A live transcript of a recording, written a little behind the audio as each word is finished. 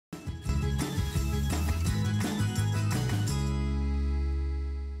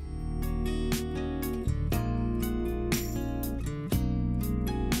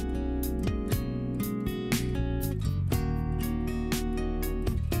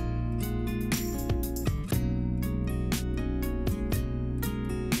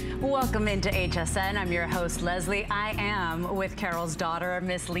Welcome into HSN. I'm your host, Leslie. I am with Carol's daughter,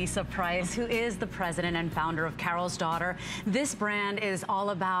 Miss Lisa Price, who is the president and founder of Carol's Daughter. This brand is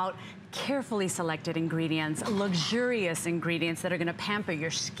all about carefully selected ingredients, luxurious ingredients that are gonna pamper your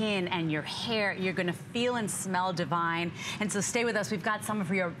skin and your hair. You're gonna feel and smell divine. And so stay with us. We've got some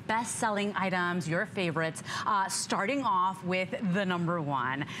of your best-selling items, your favorites, starting off with the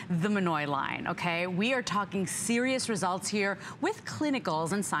 #1, the Minoy line, okay? We are talking serious results here with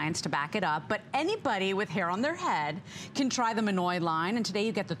clinicals and science to back it up, but anybody with hair on their head can try the Minoy line, and today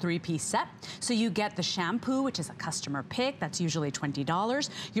you get the 3-piece set. So you get the shampoo, which is a customer pick, that's usually $20.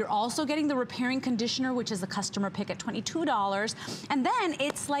 You're also getting the repairing conditioner, which is a customer pick at $22. And then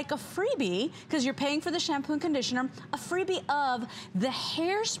it's like a freebie, because you're paying for the shampoo and conditioner, a freebie of the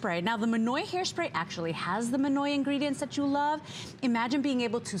hairspray. Now the Minoy hairspray actually has the Minoy ingredients that you love. Imagine being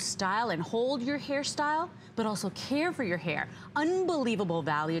able to style and hold your hairstyle, but also care for your hair. Unbelievable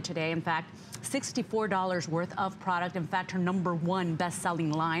value today. In fact, $64 worth of product. In fact, her #1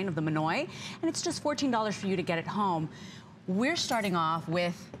 best-selling line of the Minoy. And it's just $14 for you to get it home. We're starting off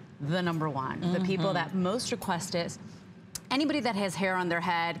with the #1. The people that most request it. Anybody that has hair on their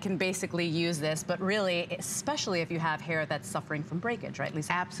head can basically use this, but really, especially if you have hair that's suffering from breakage, right,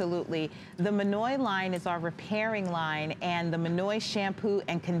 Lisa? Absolutely. The Minoy line is our repairing line, and the Minoy shampoo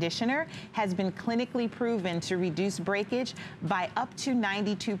and conditioner has been clinically proven to reduce breakage by up to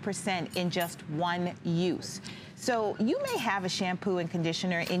 92% in just one use. So you may have a shampoo and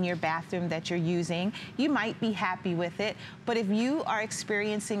conditioner in your bathroom that you're using. You might be happy with it, but if you are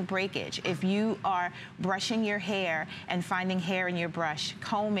experiencing breakage, if you are brushing your hair and finding hair in your brush,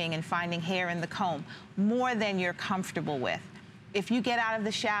 combing and finding hair in the comb, more than you're comfortable with, if you get out of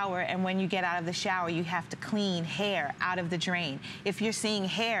the shower and when you get out of the shower, you have to clean hair out of the drain. If you're seeing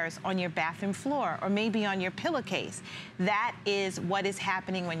hairs on your bathroom floor or maybe on your pillowcase, that is what is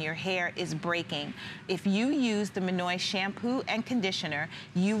happening when your hair is breaking. If you use the Minoy shampoo and conditioner,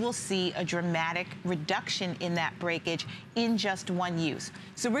 you will see a dramatic reduction in that breakage in just one use.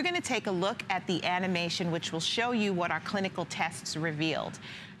 So we're gonna take a look at the animation, which will show you what our clinical tests revealed.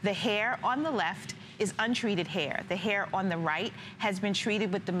 The hair on the left is untreated hair. The hair on the right has been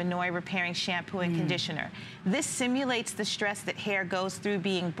treated with the Minoy repairing shampoo and conditioner. This simulates the stress that hair goes through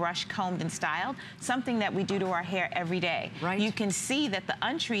being brushed, combed, and styled, something that we do to our hair every day. Right. You can see that the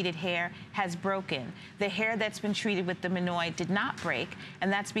untreated hair has broken. The hair that's been treated with the Minoy did not break,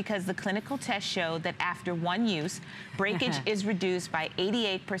 and that's because the clinical test showed that after one use, breakage is reduced by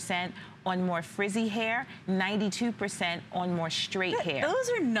 88% on more frizzy hair, 92% on more straight hair. Those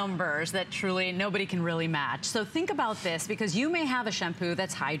are numbers that truly nobody can really match. So think about this, because you may have a shampoo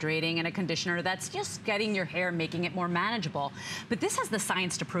that's hydrating and a conditioner that's just getting your hair, making it more manageable. But this has the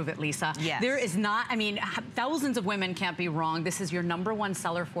science to prove it, Lisa. Yes. There is not, I mean, thousands of women can't be wrong. This is your #1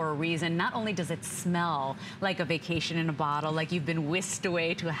 seller for a reason. Not only does it smell like a vacation in a bottle, like you've been whisked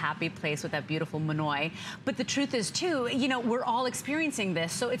away to a happy place with that beautiful Minoy, but the truth is too, you know, we're all experiencing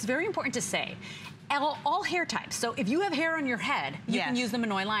this. So it's very important to say, all hair types. So if you have hair on your head, you can use the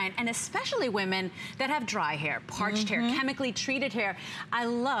Minoy line, and especially women that have dry hair, parched hair, chemically treated hair. I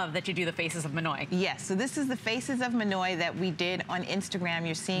love that you do the faces of Minoy. Yes, so this is the faces of Minoy that we did on Instagram.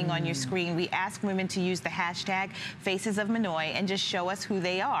 You're seeing on your screen. We asked women to use the hashtag faces of Minoy and just show us who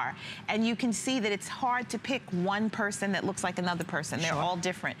they are. And you can see that it's hard to pick one person that looks like another person. They're all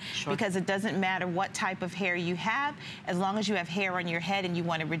different because it doesn't matter what type of hair you have. As long as you have hair on your head and you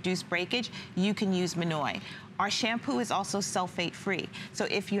want to reduce breakage, you can use Minoy. Our shampoo is also sulfate-free. So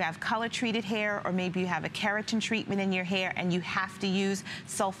if you have color-treated hair, or maybe you have a keratin treatment in your hair and you have to use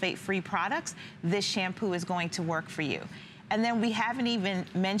sulfate-free products, this shampoo is going to work for you. And then we haven't even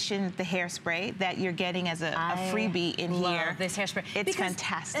mentioned the hairspray that you're getting as a freebie in here. I love this hairspray. It's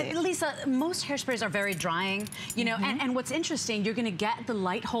fantastic. Lisa, most hairsprays are very drying, you know, and what's interesting, you're gonna get the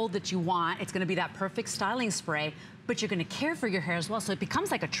light hold that you want. It's gonna be that perfect styling spray, but you're gonna care for your hair as well, so it becomes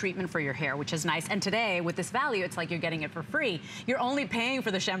like a treatment for your hair, which is nice. And today, with this value, it's like you're getting it for free. You're only paying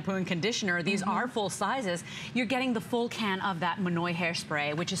for the shampoo and conditioner. These are full sizes. You're getting the full can of that Minoy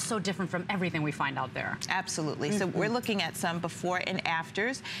hairspray, which is so different from everything we find out there. Absolutely. So we're looking at some before and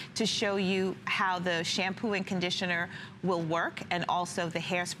afters to show you how the shampoo and conditioner will work, and also the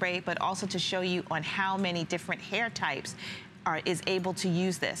hairspray, but also to show you on how many different hair types is able to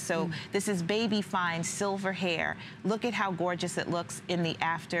use this. So this is baby fine silver hair. Look at how gorgeous it looks in the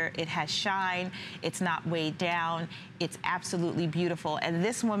after. It has shine, it's not weighed down, it's absolutely beautiful. And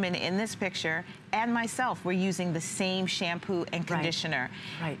this woman in this picture and myself, we're using the same shampoo and conditioner.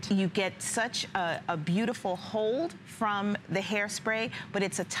 Right. You get such a beautiful hold from the hairspray, but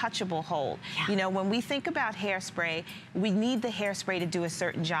it's a touchable hold. Yeah. You know, when we think about hairspray, we need the hairspray to do a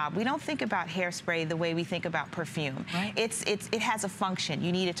certain job. We don't think about hairspray the way we think about perfume. Right. It has a function.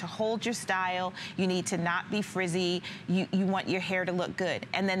 You need it to hold your style. You need to not be frizzy. You want your hair to look good.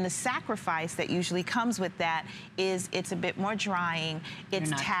 And then the sacrifice that usually comes with that is it's a bit more drying.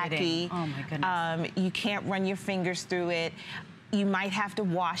 It's tacky. Kidding. Oh my goodness. You can't run your fingers through it. You might have to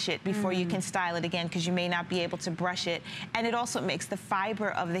wash it before you can style it again because you may not be able to brush it. And it also makes the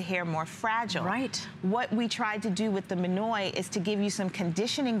fiber of the hair more fragile. Right. What we tried to do with the Minoy is to give you some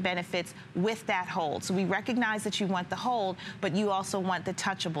conditioning benefits with that hold. So we recognize that you want the hold, but you also want the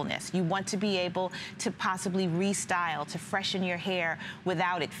touchableness. You want to be able to possibly restyle, to freshen your hair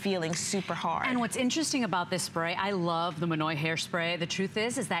without it feeling super hard. And what's interesting about this spray, I love the Minoy hairspray. The truth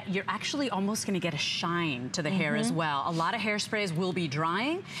is that you're actually almost going to get a shine to the hair as well. A lot of hairsprays will be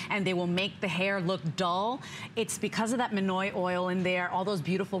drying and they will make the hair look dull. It's because of that Minoy oil in there, all those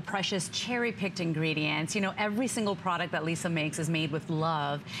beautiful, precious, cherry-picked ingredients. You know, every single product that Lisa makes is made with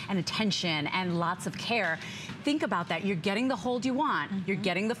love and attention and lots of care. Think about that. You're getting the hold you want, you're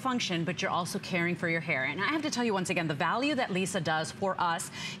getting the function, but you're also caring for your hair. And I have to tell you once again, the value that Lisa does for us,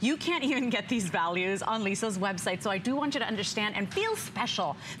 you can't even get these values on Lisa's website. So I do want you to understand and feel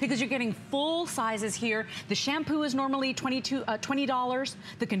special because you're getting full sizes here. The shampoo is normally $20.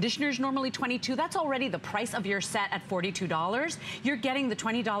 The conditioner is normally $22. That's already the price of your set at $42. You're getting the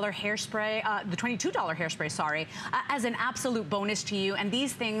 $20 hairspray, the $22 hairspray, sorry, as an absolute bonus to you. And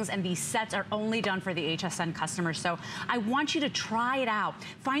these things and these sets are only done for the HSN customers. So I want you to try it out.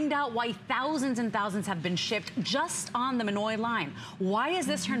 Find out why thousands and thousands have been shipped just on the Minoy line. Why is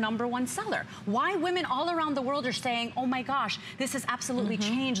this her #1 seller? Why women all around the world are saying, oh my gosh, this has absolutely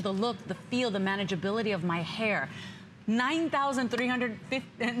changed the look, the feel, the manageability of my hair. 9,300,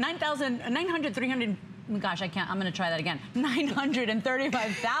 gosh, I can't, I'm gonna try that again.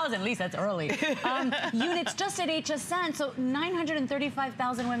 935,000, at least that's early. Units just at HSN, so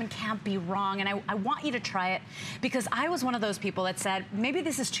 935,000 women can't be wrong. And I want you to try it because I was one of those people that said, maybe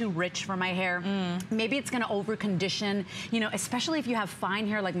this is too rich for my hair. Maybe it's gonna over condition, you know, especially if you have fine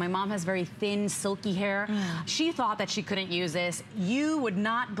hair, like my mom has very thin, silky hair. She thought that she couldn't use this. You would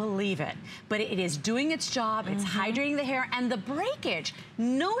not believe it, but it is doing its job. It's hydrating the hair and the breakage.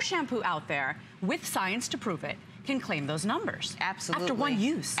 No shampoo out there with science to prove it can claim those numbers. Absolutely. After one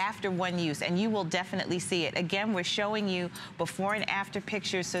use. After one use, and you will definitely see it. Again, we're showing you before and after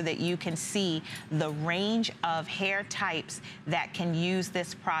pictures so that you can see the range of hair types that can use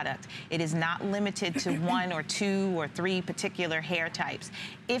this product. It is not limited to 1 or 2 or 3 particular hair types.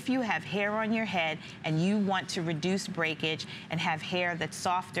 If you have hair on your head and you want to reduce breakage and have hair that's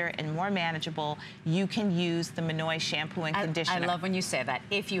softer and more manageable, you can use the Minoy shampoo and conditioner. I love when you say that.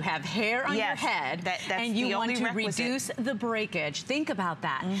 If you have hair on your head and you want to reduce the breakage, think about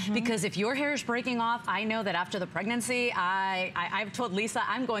that. Because if your hair is breaking off, I know that after the pregnancy, I've told Lisa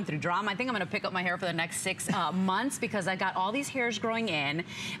I'm going through drama. I think I'm going to pick up my hair for the next 6 months because I got all these hairs growing in.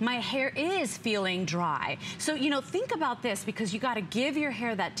 My hair is feeling dry. So, you know, think about this because you got to give your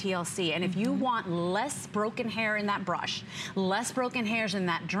hair that TLC. And if you want less broken hair in that brush, less broken hairs in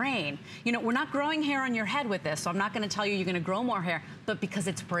that drain, you know, we're not growing hair on your head with this, so I'm not going to tell you you're going to grow more hair, but because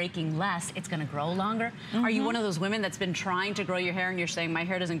it's breaking less, it's going to grow longer. Are you one of those women that's been trying to grow your hair and you're saying my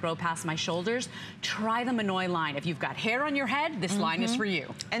hair doesn't grow past my shoulders? Try the Minoy line. If you've got hair on your head, this line is for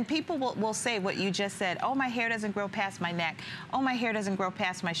you. And people will say what you just said, oh, my hair doesn't grow past my neck. Oh, my hair doesn't grow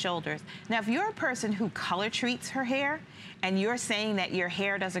past my shoulders. Now, if you're a person who color treats her hair and you're saying that your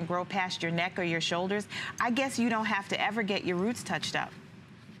hair doesn't grow past your neck or your shoulders, I guess you don't have to ever get your roots touched up.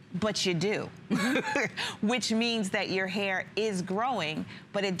 But you do, which means that your hair is growing,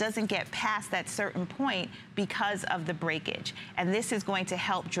 but it doesn't get past that certain point because of the breakage. And this is going to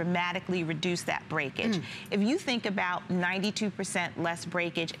help dramatically reduce that breakage. If you think about 92% less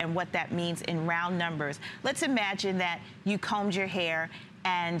breakage and what that means in round numbers, let's imagine that you combed your hair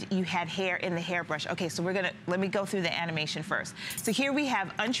and you had hair in the hairbrush. Okay, so let me go through the animation first. So here we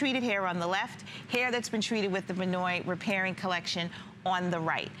have untreated hair on the left, hair that's been treated with the Minoy Repairing Collection on the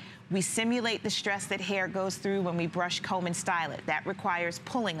right. We simulate the stress that hair goes through when we brush, comb, and style it. That requires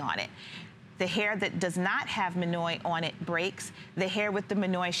pulling on it. The hair that does not have Minoy on it breaks. The hair with the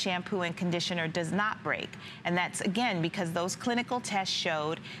Minoy shampoo and conditioner does not break. And that's, again, because those clinical tests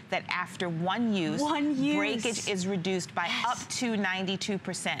showed that after one use, breakage is reduced by up to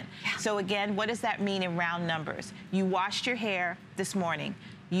 92%. So again, what does that mean in round numbers? You washed your hair this morning.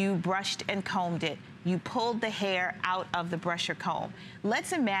 you brushed and combed it, you pulled the hair out of the brush or comb.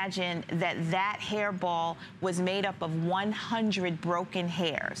 Let's imagine that that hairball was made up of 100 broken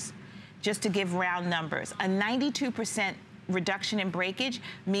hairs, just to give round numbers. A 92% reduction in breakage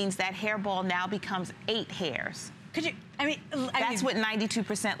means that hairball now becomes 8 hairs. Could you, that's what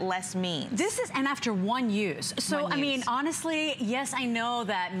 92% less means. This is, and after one use. So, I mean, honestly, yes, I know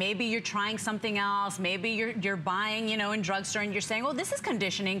that maybe you're trying something else. Maybe you're buying, you know, in drugstore and you're saying, well, this is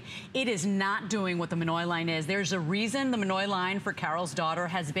conditioning. It is not doing what the Minoy line is. There's a reason the Minoy line for Carol's daughter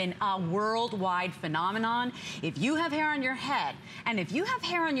has been a worldwide phenomenon. If you have hair on your head, and if you have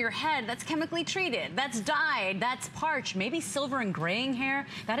hair on your head that's chemically treated, that's dyed, that's parched, maybe silver and graying hair,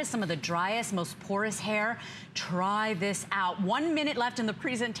 that is some of the driest, most porous hair, try this out. 1 minute left in the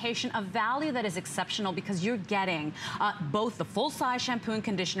presentation, a value that is exceptional because you're getting both the full-size shampoo and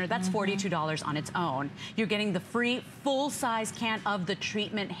conditioner, that's $42 on its own. You're getting the free full-size can of the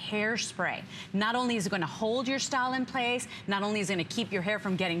treatment hairspray. Not only is it going to hold your style in place, not only is it going to keep your hair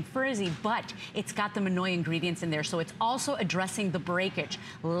from getting frizzy, but it's got the Minoy ingredients in there, so it's also addressing the breakage.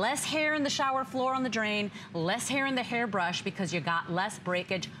 Less hair in the shower floor on the drain, less hair in the hairbrush because you got less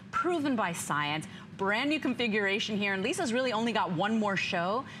breakage, proven by science. Brand new configuration here, and Lisa's really only got one more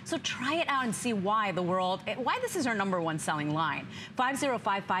show, so try it out and see why why this is our #1 selling line.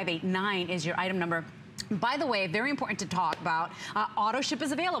 505589 is your item number. By the way, very important to talk about, auto ship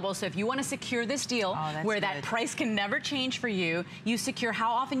is available, so if you want to secure this deal where that price can never change for you, you secure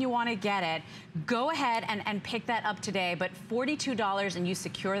how often you want to get it, go ahead and pick that up today, but $42 and you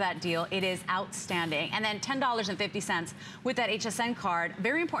secure that deal. It is outstanding. And then $10.50 with that HSN card.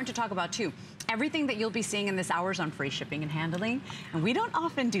 Very important to talk about too. Everything that you'll be seeing in this hour is on free shipping and handling, and we don't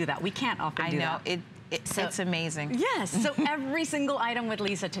often do that. We can't often do that. I know. It's amazing. Yes, so every single item with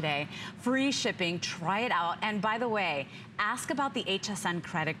Lisa today, free shipping, try it out. And by the way, ask about the HSN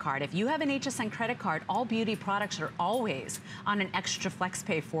credit card. If you have an HSN credit card, all beauty products are always on an extra flex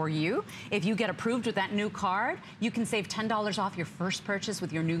pay for you. If you get approved with that new card, you can save $10 off your first purchase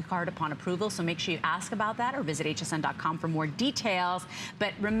with your new card upon approval. So make sure you ask about that or visit hsn.com for more details.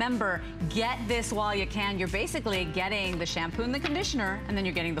 But remember, get this while you can. You're basically getting the shampoo and the conditioner, and then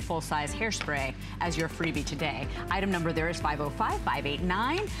you're getting the full-size hairspray as your freebie today. Item number there is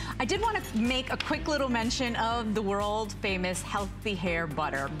 505589. I did want to make a quick little mention of the world famous Healthy Hair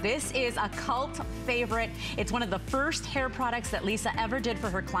Butter. This is a cult favorite. It's one of the first hair products that Lisa ever did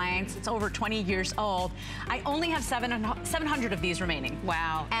for her clients. It's over 20 years old. I only have 700 of these remaining.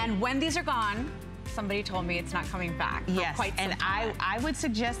 Wow. And when these are gone, somebody told me it's not coming back. Yes, and I would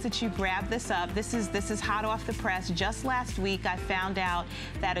suggest that you grab this up. This is hot off the press. Just last week, I found out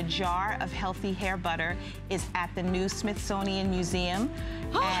that a jar of Healthy Hair Butter is at the new Smithsonian Museum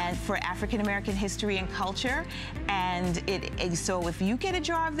and for African American history and culture. And so if you get a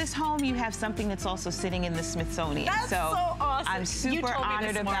jar of this home, you have something that's also sitting in the Smithsonian. That's so awesome. I'm super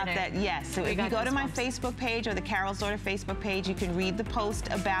honored about that. Yes, so if you go to my Facebook page or the Carol's Daughter Facebook page, you can read the post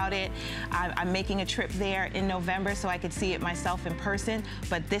about it. I'm making a trip there in November so I could see it myself in person,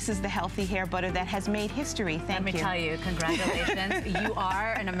 but this is the Healthy Hair Butter that has made history. Thank you. Let me tell you, congratulations. You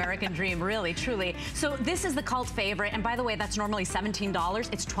are an American dream, really, truly. So this is the cult favorite, and by the way, that's normally $17.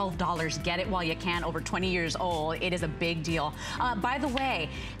 It's $12. Get it while you can, over 20 years old. It is a big deal. By the way,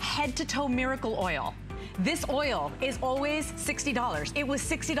 head to toe miracle oil. This oil is always $60. It was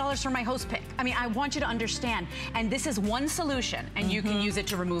 $60 for my host pick. I mean, I want you to understand. And this is one solution, and you can use it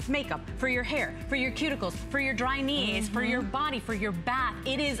to remove makeup, for your hair, for your cuticles, for your dry knees, for your body, for your bath.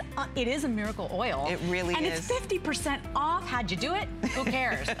 It is a miracle oil. It really is. And it's 50% off. How'd you do it? Who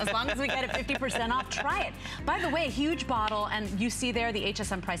cares? As long as we get it 50% off, try it. By the way, huge bottle, and you see there the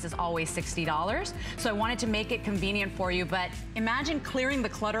HSN price is always $60. So I wanted to make it convenient for you, but imagine clearing the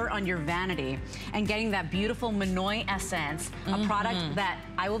clutter on your vanity and getting that beautiful Minoy essence, a product that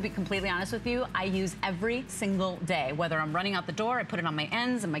I will be completely honest with you, I use every single day. Whether I'm running out the door, I put it on my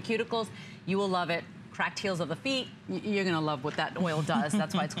ends and my cuticles. You will love it. Cracked heels of the feet, you're gonna love what that oil does.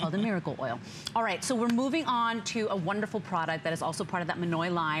 That's why it's called a miracle oil. All right, so we're moving on to a wonderful product that is also part of that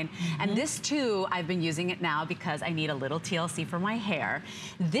Minoy line. And this too, I've been using it now because I need a little TLC for my hair.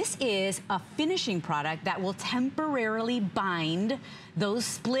 This is a finishing product that will temporarily bind those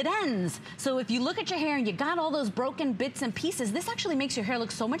split ends. So if you look at your hair and you got all those broken bits and pieces, this actually makes your hair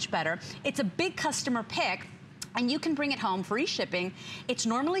look so much better. It's a big customer pick, and you can bring it home, free shipping. It's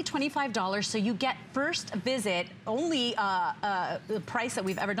normally $25, so you get first visit, only the price that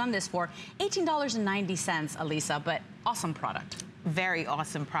we've ever done this for, $18.90, Alisa, but awesome product. Very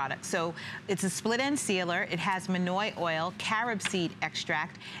awesome product. So it's a split end sealer. It has Manoi oil, carob seed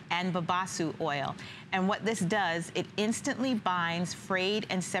extract, and babasu oil. And what this does, it instantly binds frayed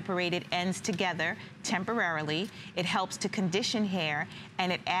and separated ends together temporarily. It helps to condition hair,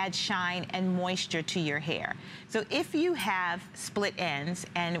 and it adds shine and moisture to your hair. So if you have split ends,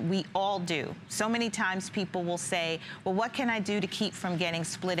 and we all do, so many times people will say, well, what can I do to keep from getting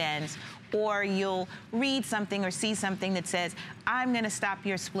split ends? Or you'll read something or see something that says, I'm gonna stop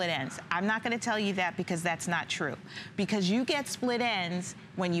your split ends. I'm not gonna tell you that, because that's not true. Because you get split ends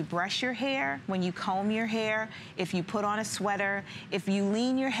when you brush your hair, when you comb your hair, if you put on a sweater, if you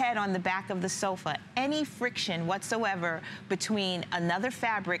lean your head on the back of the sofa. Any friction whatsoever between another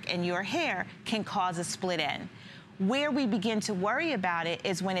fabric and your hair can cause a split end. Where we begin to worry about it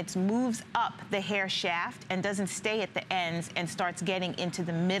is when it moves up the hair shaft and doesn't stay at the ends and starts getting into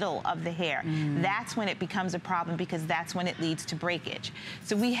the middle of the hair. That's when it becomes a problem, because that's when it leads to breakage.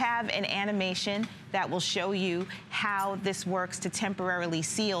 So we have an animation that will show you how this works to temporarily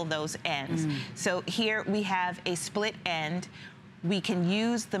seal those ends. So here we have a split end. We can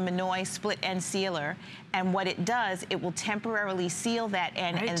use the Manoi split end sealer, and what it does, it will temporarily seal that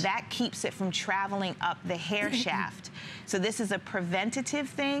end, and that keeps it from traveling up the hair shaft. So this is a preventative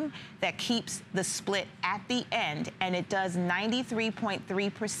thing that keeps the split at the end, and it does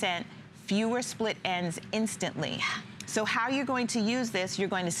 93.3% fewer split ends instantly. So how you're going to use this, you're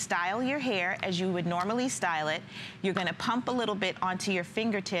going to style your hair as you would normally style it. You're going to pump a little bit onto your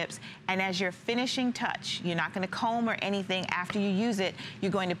fingertips, and as your finishing touch, you're not going to comb or anything after you use it.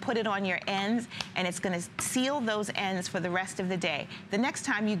 You're going to put it on your ends, and it's going to seal those ends for the rest of the day. The next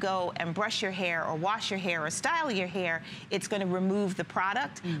time you go and brush your hair or wash your hair or style your hair, it's going to remove the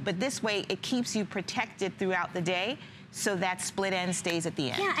product, but this way it keeps you protected throughout the day, so that split end stays at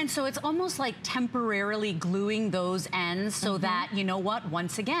the end. Yeah, and so it's almost like temporarily gluing those ends so that, you know what,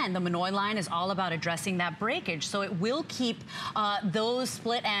 once again, the Manoi line is all about addressing that breakage. So it will keep those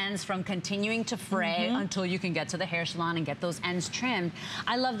split ends from continuing to fray until you can get to the hair salon and get those ends trimmed.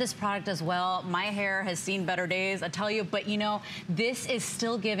 I love this product as well. My hair has seen better days, I tell you, but you know, this is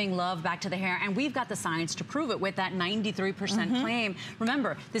still giving love back to the hair, and we've got the science to prove it with that 93% claim.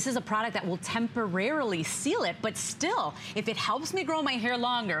 Remember, this is a product that will temporarily seal it, but still, if it helps me grow my hair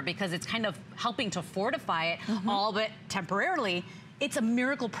longer, because it's kind of helping to fortify it, all but temporarily, it's a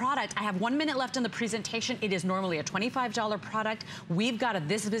miracle product. I have 1 minute left in the presentation. It is normally a $25 product. We've got a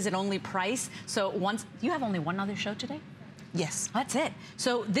this visit only price. So once, you have only one other show today? Yes. That's it.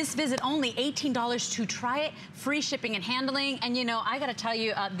 So this visit only, $18 to try it, free shipping and handling. And you know, I gotta tell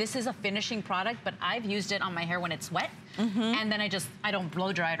you, this is a finishing product, but I've used it on my hair when it's wet. And then I don't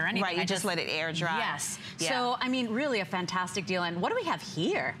blow dry it or anything. Right, you just let it air dry. Yes. Yeah. So, I mean, really a fantastic deal. And what do we have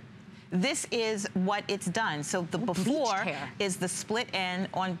here? This is what it's done. So the before is the split end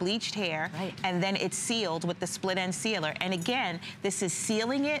on bleached hair, and then it's sealed with the split end sealer. And again, this is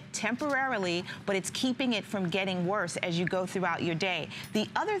sealing it temporarily, but it's keeping it from getting worse as you go throughout your day. The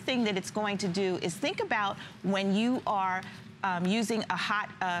other thing that it's going to do is think about when you are using a hot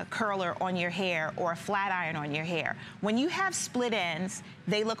curler on your hair or a flat iron on your hair. When you have split ends,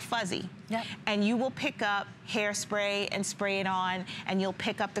 they look fuzzy. And you will pick up hairspray and spray it on, and you'll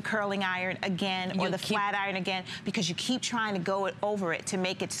pick up the curling iron again or the flat iron again, because you keep trying to go over it to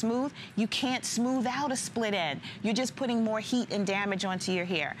make it smooth. You can't smooth out a split end. You're just putting more heat and damage onto your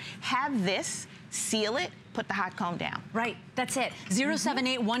hair. Have this, seal it, put the hot comb down. Right, that's it.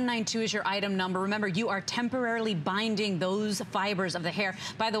 078192 is your item number. Remember, you are temporarily binding those fibers of the hair.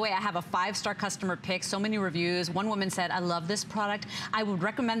 By the way, I have a 5-star customer pick, so many reviews. One woman said, I love this product. I would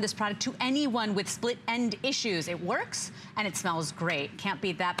recommend this product to anyone with split end issues. It works and it smells great. Can't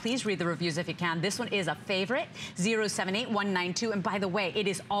beat that. Please read the reviews if you can. This one is a favorite, 078192. And by the way, it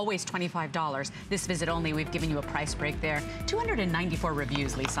is always $25. This visit only, we've given you a price break there. 294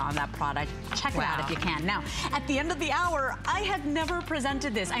 reviews, Lisa, on that product. Check it out if you can. Now, at the end of the hour, I have never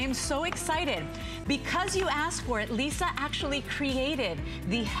presented this. I am so excited. Because you asked for it, Lisa actually created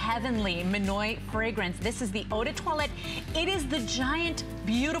the heavenly Manoi fragrance. This is the Eau de Toilette. It is the giant,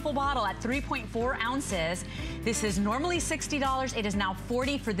 beautiful bottle at 3.4 ounces. This is normally $60. It is now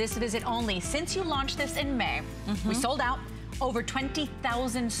 $40 for this visit only. Since you launched this in May, we sold out. Over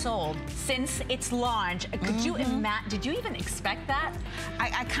 20,000 sold since its launch. Could you imagine, did you even expect that?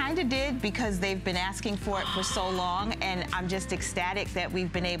 I kind of did, because they've been asking for it for so long, and I'm just ecstatic that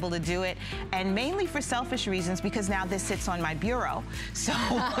we've been able to do it, and mainly for selfish reasons, because now this sits on my bureau. So,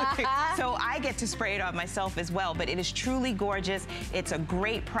 so I get to spray it on myself as well, but it is truly gorgeous. It's a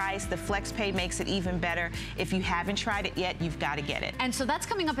great price. The FlexPay makes it even better. If you haven't tried it yet, you've got to get it. And so that's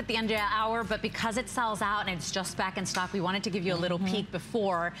coming up at the end of the hour, but because it sells out and it's just back in stock, we wanted to give you a little peek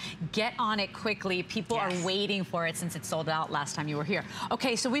before. Get on it quickly. People are waiting for it since it sold out last time you were here.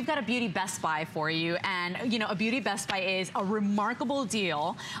 Okay, so we've got a Beauty Best Buy for you, and you know, a Beauty Best Buy is a remarkable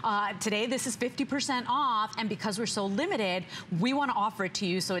deal. Today, this is 50% off, and because we're so limited, we want to offer it to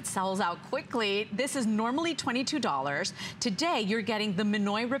you so it sells out quickly. This is normally $22. Today, you're getting the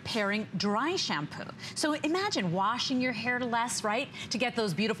Minoy Repairing Dry Shampoo. So imagine washing your hair less, right? To get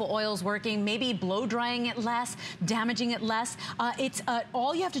those beautiful oils working, maybe blow drying it less, damaging it less.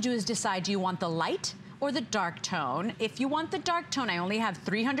 All you have to do is decide, do you want the light or the dark tone? If you want the dark tone, I only have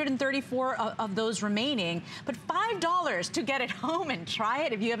 334 of those remaining, but $5 to get it home and try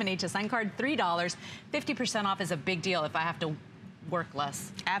it. If you have an HSN card, $3. 50% off is a big deal if I have to work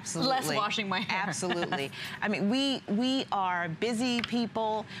less. Absolutely. Less washing my hair. Absolutely. I mean, we are busy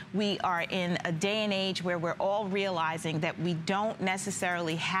people. We are in a day and age where we're all realizing that we don't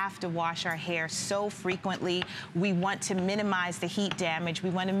necessarily have to wash our hair so frequently. We want to minimize the heat damage. We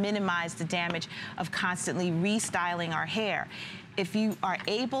want to minimize the damage of constantly restyling our hair. If you are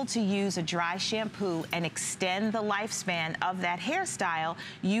able to use a dry shampoo and extend the lifespan of that hairstyle,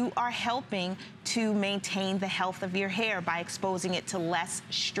 you are helping to maintain the health of your hair by exposing it to less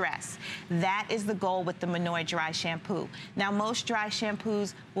stress. That is the goal with the Minoy Dry Shampoo. Now, most dry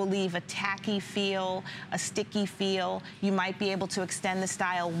shampoos will leave a tacky feel, a sticky feel. You might be able to extend the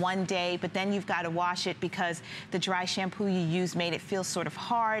style one day, but then you've got to wash it because the dry shampoo you used made it feel sort of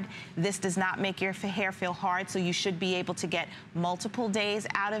hard. This does not make your hair feel hard, so you should be able to get multiple days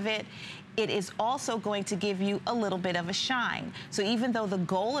out of it. It is also going to give you a little bit of a shine. So even though the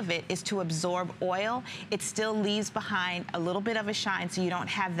goal of it is to absorb oil, it still leaves behind a little bit of a shine so you don't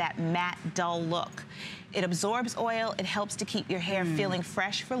have that matte, dull look. It absorbs oil, it helps to keep your hair feeling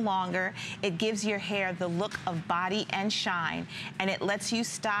fresh for longer, it gives your hair the look of body and shine, and it lets you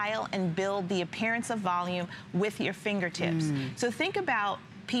style and build the appearance of volume with your fingertips. So think about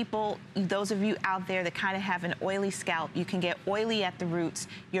people, those of you out there that kind of have an oily scalp. You can get oily at the roots,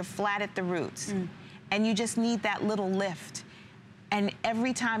 you're flat at the roots, and you just need that little lift. And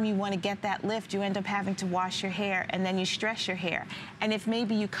every time you want to get that lift, you end up having to wash your hair, and then you stress your hair. And if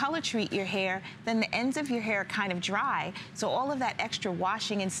maybe you color treat your hair, then the ends of your hair are kind of dry. So all of that extra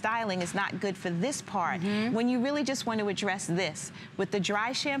washing and styling is not good for this part. When you really just want to address this, with the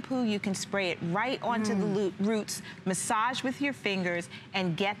dry shampoo, you can spray it right onto the roots, massage with your fingers,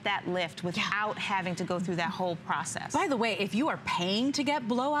 and get that lift without having to go through that whole process. By the way, if you are paying to get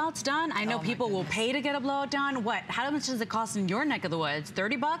blowouts done, I know people will pay to get a blowout done. What? How much does it cost in your neck of the woods?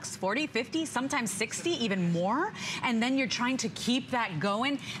 30 bucks, 40, 50, sometimes 60, even more. And then you're trying to keep that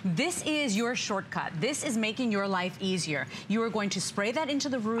going. This is your shortcut. This is making your life easier. You are going to spray that into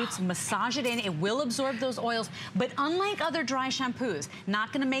the roots, massage it in. It will absorb those oils. But unlike other dry shampoos,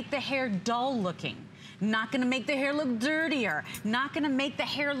 not going to make the hair dull looking. Not gonna make the hair look dirtier. Not gonna make the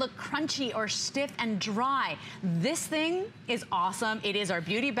hair look crunchy or stiff and dry. This thing is awesome. It is our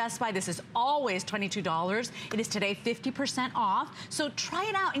Beauty Best Buy. This is always $22. It is today 50% off. So try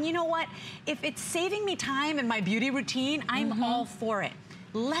it out. And you know what? If it's saving me time in my beauty routine, I'm all for it.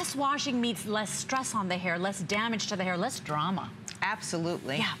 Less washing means less stress on the hair, less damage to the hair, less drama.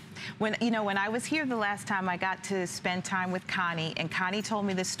 Absolutely. Yeah. When I was here the last time, I got to spend time with Connie, and Connie told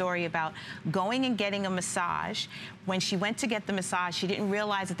me this story about going and getting a massage. When she went to get the massage, she didn't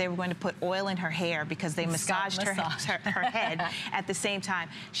realize that they were going to put oil in her hair because they massaged her head at the same time.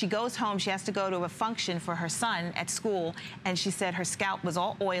 She goes home, she has to go to a function for her son at school, and she said her scalp was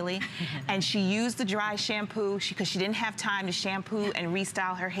all oily, and she used the dry shampoo because she didn't have time to shampoo and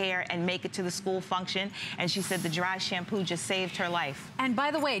restyle her hair and make it to the school function, and she said the dry shampoo just saved her life. And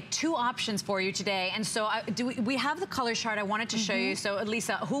by the way, 2 options for you today. And so we have the color chart I wanted to show you. So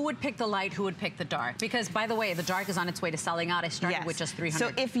Lisa, who would pick the light, who would pick the dark? Because by the way, the dark is on its way to selling out. I started with just 300.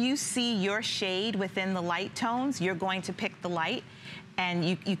 So if you see your shade within the light tones, you're going to pick the light. and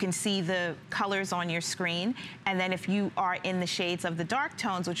you can see the colors on your screen. And then if you are in the shades of the dark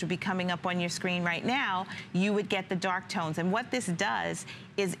tones, which will be coming up on your screen right now, you would get the dark tones. And what this does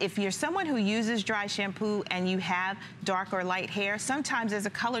is, if you're someone who uses dry shampoo and you have dark or light hair, sometimes there's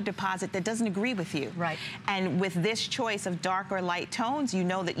a color deposit that doesn't agree with you. Right. And with this choice of dark or light tones, you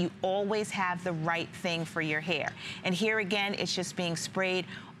know that you always have the right thing for your hair. And here again, it's just being sprayed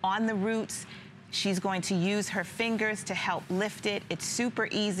on the roots. She's going to use her fingers to help lift it. It's super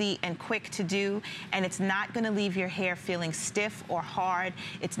easy and quick to do, and it's not going to leave your hair feeling stiff or hard.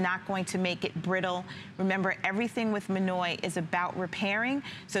 It's not going to make it brittle. Remember, everything with Minoy is about repairing,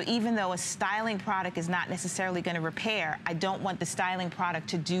 so even though a styling product is not necessarily going to repair, I don't want the styling product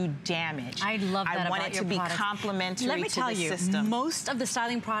to do damage. I love that. I want it to be complementary to the system. Let me tell you, most of the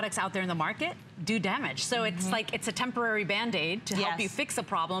styling products out there in the market do damage. So it's like, it's a temporary Band-Aid to help you fix a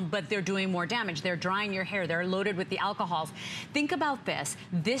problem, but they're doing more damage. They're drying your hair. They're loaded with the alcohols. Think about this.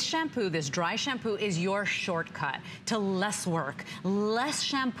 This shampoo, this dry shampoo, is your shortcut to less work, less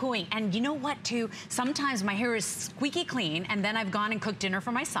shampooing. And you know what, too? Sometimes my hair is squeaky clean, and then I've gone and cooked dinner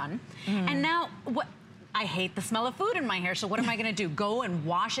for my son. And now, I hate the smell of food in my hair, so what am I gonna do? Go and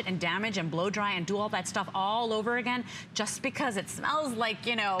wash it and damage and blow dry and do all that stuff all over again just because it smells like,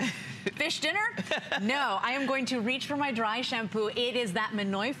 you know, fish dinner? No, I am going to reach for my dry shampoo. It is that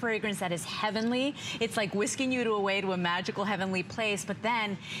Minoy fragrance that is heavenly. It's like whisking you away to a magical heavenly place, but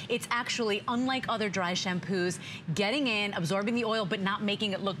then it's actually, unlike other dry shampoos, getting in, absorbing the oil, but not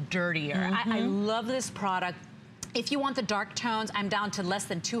making it look dirtier. I love this product. If you want the dark tones, I'm down to less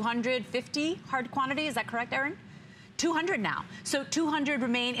than 250 hard quantity. Is that correct, Erin? 200 now. So 200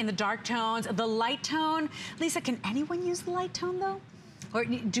 remain in the dark tones. The light tone, Lisa, can anyone use the light tone though? Or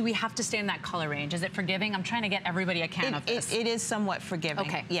do we have to stay in that color range? Is it forgiving? I'm trying to get everybody a can of this. It is somewhat forgiving.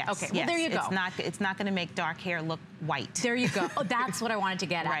 Okay. Yes. Okay. Well, there you go. It's not going to make dark hair look white. There you go. Oh, that's what I wanted to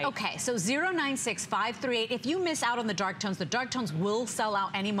get at. Right. Okay. So 096538. If you miss out on the dark tones will sell out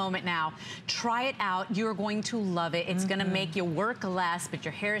any moment now. Try it out. You're going to love it. It's going to make you work less, but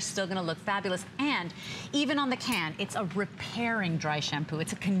your hair is still going to look fabulous. And even on the can, it's a repairing dry shampoo.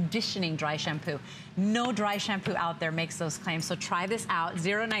 It's a conditioning dry shampoo. No dry shampoo out there makes those claims. So try this out.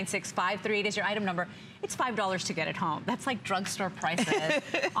 096538 is your item number. It's $5 to get it home. That's like drugstore prices,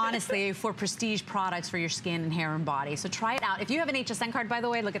 honestly, for prestige products for your skin and hair and body. So try it out. If you have an HSN card, by the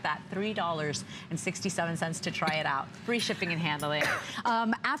way, look at that, $3.67 to try it out. Free shipping and handling.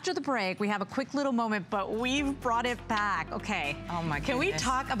 After the break, we have a quick little moment, but we've brought it back. Okay. Oh my goodness. Can we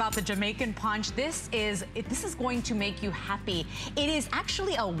talk about the Jamaican Punch? This is going to make you happy. It is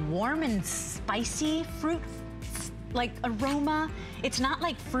actually a warm and spicy fruit like aroma. It's not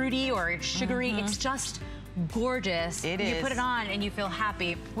like fruity or sugary. It's just gorgeous. It is. You put it on and you feel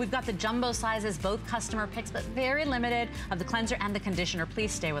happy. We've got the jumbo sizes, both customer picks, but very limited, of the cleanser and the conditioner.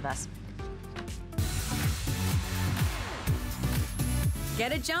 Please stay with us.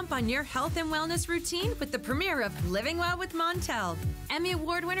 Get a jump on your health and wellness routine with the premiere of Living Well with Montel. Emmy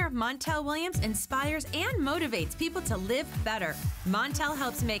Award winner Montel Williams inspires and motivates people to live better. Montel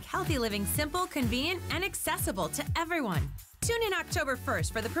helps make healthy living simple, convenient, and accessible to everyone. Tune in October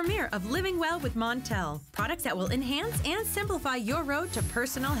 1st for the premiere of Living Well with Montel. Products that will enhance and simplify your road to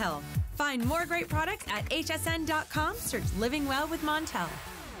personal health. Find more great products at hsn.com. Search Living Well with Montel.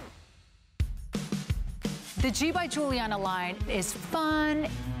 The G by Juliana line is fun,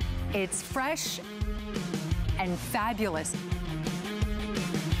 it's fresh, and fabulous.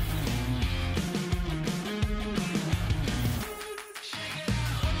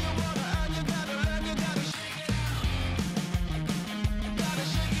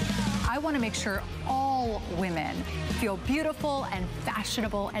 I want to make sure all women feel beautiful and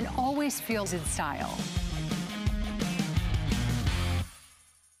fashionable and always feels in style.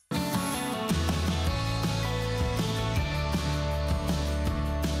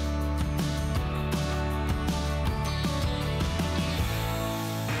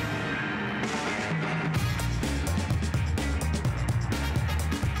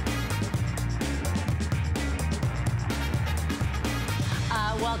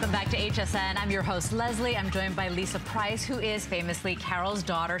 Welcome back to HSN. I'm your host, Leslie. I'm joined by Lisa Price, who is famously Carol's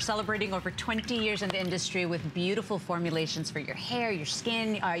daughter, celebrating over 20 years in the industry with beautiful formulations for your hair, your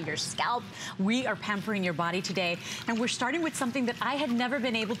skin, your scalp. We are pampering your body today, and we're starting with something that I had never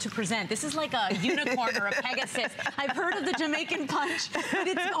been able to present. This is like a unicorn or a Pegasus. I've heard of the Jamaican Punch, but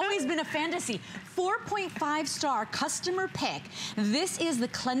it's always been a fantasy. 4.5 star customer pick. This is the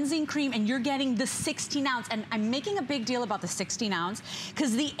cleansing cream, and you're getting the 16 ounce. And I'm making a big deal about the 16 ounce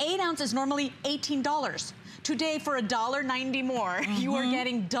because the 8 ounce is normally $18. Today, for $1.90 more, you are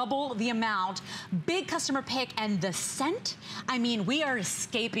getting double the amount. Big customer pick, and the scent, I mean, we are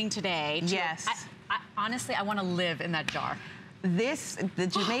escaping today. Yes. Honestly, I want to live in that jar. The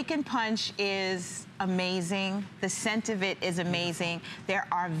Jamaican Punch is amazing. The scent of it is amazing. There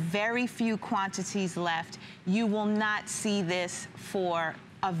are very few quantities left. You will not see this for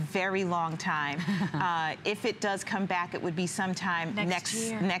a very long time. If it does come back, it would be sometime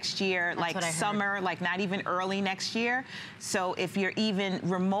next year, like summer, like not even early next year. So if you're even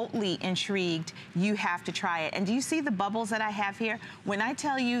remotely intrigued, you have to try it. And do you see the bubbles that I have here? When I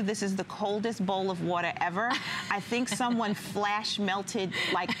tell you this is the coldest bowl of water ever, I think someone flash melted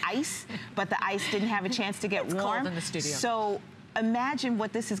like ice, but the ice didn't have a chance to get warm. It's cold in the studio. So imagine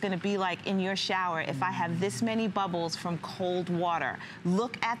what this is going to be like in your shower if I have this many bubbles from cold water.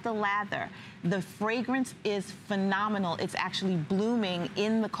 Look at the lather. The fragrance is phenomenal. It's actually blooming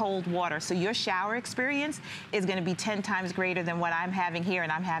in the cold water. So your shower experience is going to be 10 times greater than what I'm having here,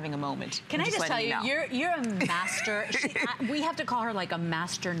 and I'm having a moment. Can I just tell you, you're a master. We have to call her like a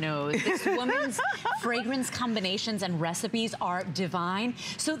master nose. This woman's fragrance combinations and recipes are divine.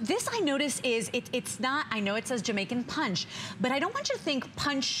 So this, I notice, is it's not, I know it says Jamaican Punch, but I don't want you to think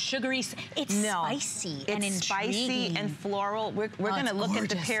punch, sugary. It's spicy and intriguing. It's spicy and floral. We're going to look at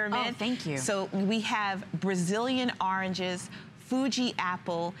the pyramid. Oh, thank you. So we have Brazilian oranges, Fuji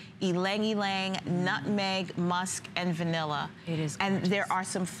apple, ylang-ylang, nutmeg, musk, and vanilla. It is gorgeous. And there are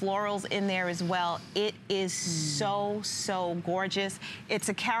some florals in there as well. It is so gorgeous. It's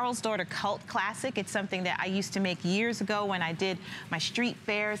a Carol's Daughter cult classic. It's something that I used to make years ago when I did my street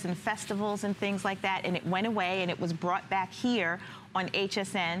fairs and festivals and things like that, and it went away and it was brought back here on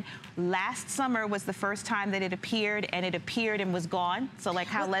HSN. Last summer was the first time that it appeared, and it appeared and was gone. So like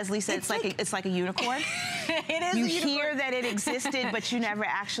how Leslie said, it's like a unicorn. It is. You hear that it existed, but you never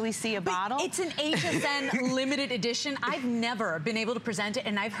actually see a bottle. It's an HSN limited edition. I've never been able to present it,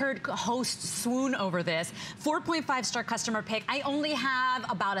 and I've heard hosts swoon over this. 4.5-star customer pick. I only have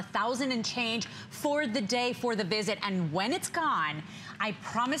about 1,000 and change for the day, for the visit, and when it's gone, I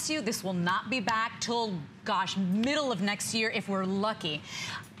promise you this will not be back till, gosh, middle of next year if we're lucky.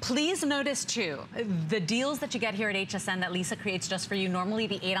 Please notice, too, the deals that you get here at HSN that Lisa creates just for you, normally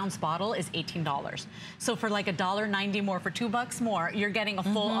the 8-ounce bottle is $18. So for like $1.90 more, for $2 more, you're getting a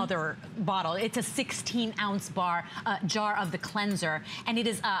full other bottle. It's a 16-ounce jar of the cleanser, and it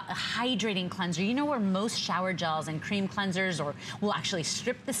is a hydrating cleanser. You know where most shower gels and cream cleansers will actually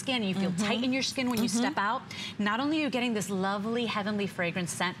strip the skin, and you feel tight in your skin when you step out? Not only are you getting this lovely, heavenly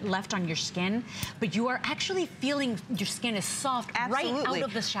fragrance scent left on your skin, but you are actually feeling your skin is soft right out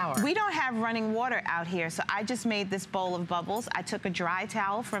of the shower. We don't have running water out here, so I just made this bowl of bubbles. I took a dry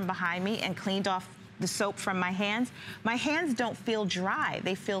towel from behind me and cleaned off the soap from my hands. My hands don't feel dry.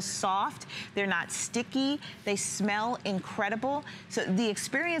 They feel soft. They're not sticky. They smell incredible. So the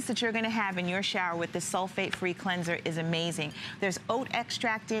experience that you're going to have in your shower with this sulfate-free cleanser is amazing. There's oat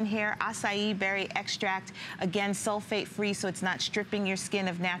extract in here, acai berry extract, again, sulfate-free, so it's not stripping your skin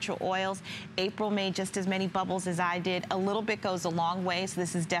of natural oils. April made just as many bubbles as I did. A little bit goes a long way, so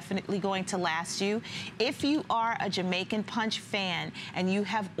this is definitely going to last you. If you are a Jamaican Punch fan and you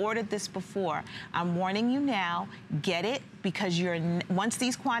have ordered this before, I'm warning you now, get it, because once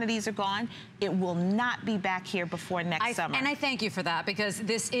these quantities are gone, it will not be back here before next summer. And I thank you for that, because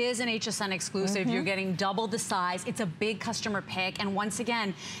this is an HSN exclusive. You're getting double the size. It's a big customer pick, and once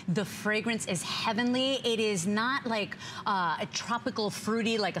again, the fragrance is heavenly. It is not like a tropical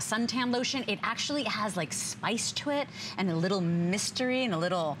fruity like a suntan lotion. It actually has like spice to it and a little mystery and a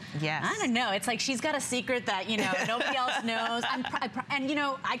little, I don't know, it's like she's got a secret that, you know, nobody else knows. And you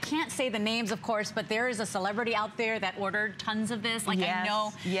know, I can't say the names, of course, but there is a celebrity out there that ordered tons of this. Like, I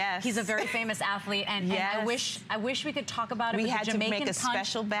know he's a very famous athlete, and I wish we could talk about it. We with had the Jamaican to make a Punch.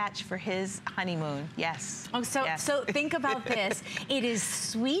 Special batch for his honeymoon. Oh, so think about this. It is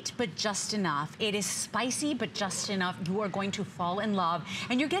sweet, but just enough. It is spicy, but just enough. You are going to fall in love,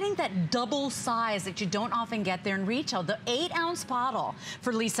 and you're getting that double size that you don't often get there in retail. The 8-ounce bottle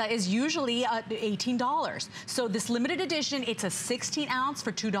for Lisa is usually $18. So this limited edition, it's a 16-ounce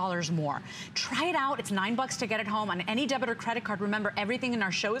for $2 more. Try it out. It's $9 to get it home on any debit or credit card. Remember, everything in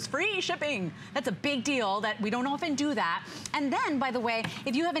our show is free shipping. That's a big deal that we don't often do that. And then, by the way,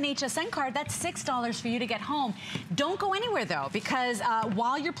 if you have an HSN card, that's $6 for you to get home. Don't go anywhere, though, because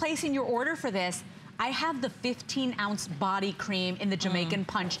while you're placing your order for this, I have the 15-ounce body cream in the Jamaican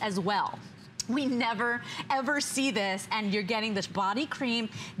Punch as well. We never, ever see this, and you're getting this body cream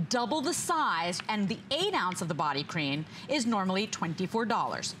double the size, and the 8-ounce of the body cream is normally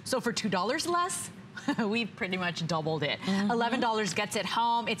 $24. So for $2 less, we've pretty much doubled it. $11 gets it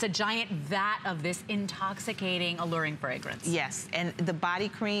home. It's a giant vat of this intoxicating, alluring fragrance. Yes, and the body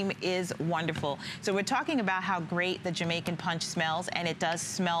cream is wonderful. So we're talking about how great the Jamaican Punch smells, and it does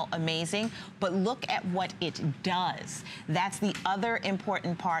smell amazing, but look at what it does. That's the other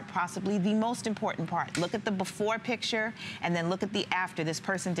important part, possibly the most important part. Look at the before picture, and then look at the after. This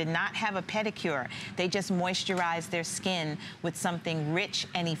person did not have a pedicure. They just moisturized their skin with something rich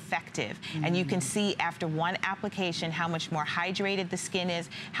and effective. And you can see after one application how much more hydrated the skin is,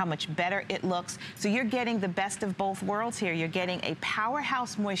 how much better it looks. So you're getting the best of both worlds here. You're getting a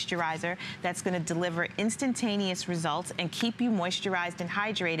powerhouse moisturizer that's going to deliver instantaneous results and keep you moisturized and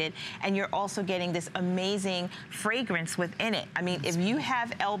hydrated, and you're also getting this amazing fragrance within it. I mean, if you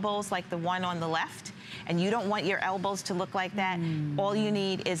have elbows like the one on the left, and you don't want your elbows to look like that, all you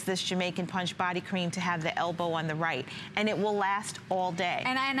need is this Jamaican Punch body cream to have the elbow on the right, and it will last all day.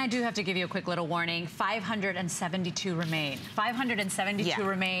 And I do have to give you a quick little warning. 572 remain. 572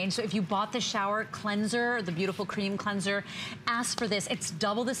 remain. So if you bought the shower cleanser, the beautiful cream cleanser, ask for this. It's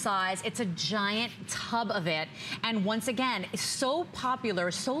double the size. It's a giant tub of it. And once again, it's so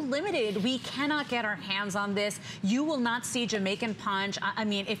popular, so limited, we cannot get our hands on this. You will not see Jamaican Punch. I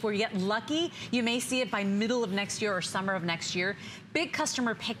mean, if we get lucky, you may see it by middle of next year or summer of next year. Big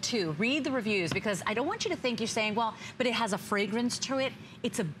customer pick too. Read the reviews, because I don't want you to think you're saying, well, but it has a fragrance to it.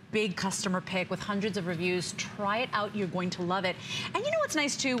 It's a big customer pick with hundreds of reviews. Try it out. You're going to love it. And you know what's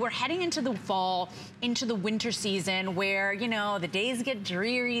nice too? We're heading into the fall, into the winter season where, you know, the days get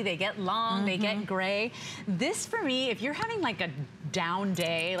dreary, they get long, they get gray. This for me, if you're having like a down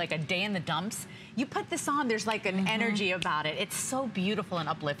day, like a day in the dumps, you put this on, there's like an energy about it. It's so beautiful and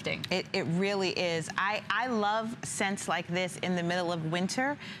uplifting. It really is. I love scents like this in the middle of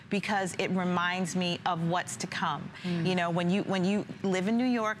winter because it reminds me of what's to come. You know, when you live in New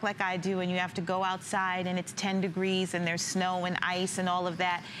York like I do, and you have to go outside and it's 10 degrees and there's snow and ice and all of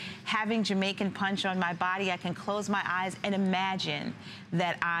that, having Jamaican Punch on my body, I can close my eyes and imagine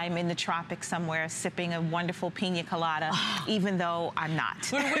that I'm in the tropics somewhere sipping a wonderful pina colada, even though I'm not.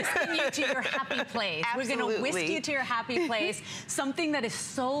 We're whisking you to your happy place. Absolutely. We're going to whisk you to your happy place. Something that is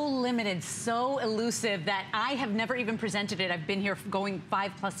so limited, so elusive that I have never even presented it. I've been here going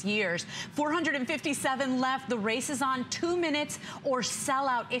 5+ years. 457 left. The race is on. 2 minutes or sell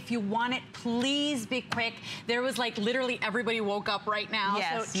out. If you want it, please be quick. There was like literally everybody woke up right now.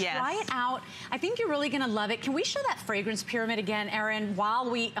 Yes, so try it out. I think you're really going to love it. Can we show that fragrance pyramid again, Erin?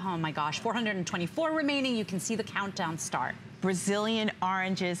 While we, oh my gosh, 424 remaining. You can see the countdown start. Brazilian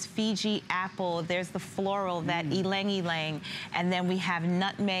oranges, Fiji apple, there's the floral, that ylang-ylang, and then we have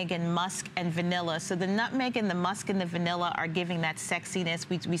nutmeg and musk and vanilla. So the nutmeg and the musk and the vanilla are giving that sexiness.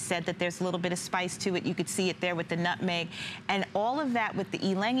 We said that there's a little bit of spice to it. You could see it there with the nutmeg. And all of that with the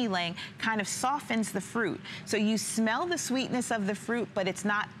ylang-ylang kind of softens the fruit. So you smell the sweetness of the fruit, but it's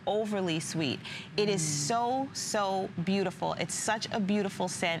not overly sweet. It is so, so beautiful. It's such a beautiful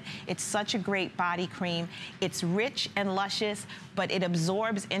scent. It's such a great body cream. It's rich and luscious, but it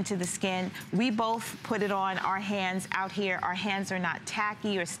absorbs into the skin. We both put it on our hands out here. Our hands are not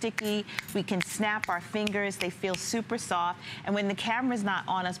tacky or sticky. We can snap our fingers. They feel super soft. And when the camera's not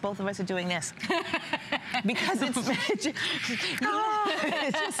on us, both of us are doing this. Because it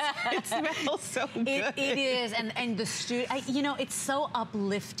smells so good. It is, and the you know, it's so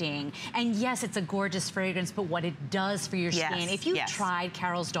uplifting. And yes, it's a gorgeous fragrance, but what it does for your skin. If you've tried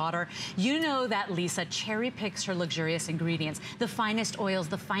Carol's Daughter, you know that Lisa cherry picks her luxurious ingredients. The finest oils,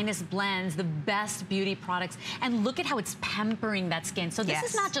 the finest blends, the best beauty products. And look at how it's pampering that skin. So this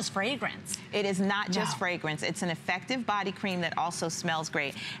is not just fragrance. It is not just fragrance. It's an effective body cream that also smells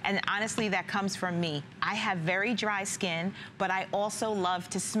great. And honestly, that comes from me. I have very dry skin, but I also love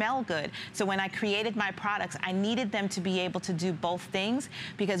to smell good. So when I created my products, I needed them to be able to do both things,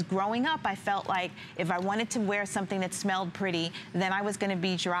 because growing up, I felt like if I wanted to wear something that smelled pretty, then I was going to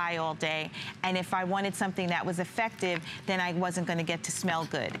be dry all day. And if I wanted something that was effective, then I wasn't going to get to smell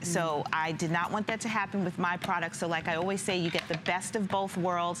good. So I did not want that to happen with my products. So like I always say, you get the best of both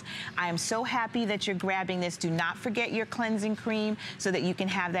worlds. I am so happy that you're grabbing this. Do not forget your cleansing cream so that you can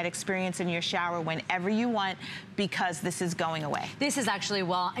have that experience in your shower whenever you want, because this is going away. This is actually,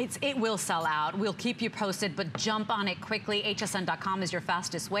 well, it will sell out. We'll keep you posted, but jump on it quickly. hsn.com is your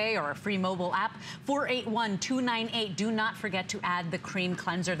fastest way, or a free mobile app. 481-298. Do not forget to add the cream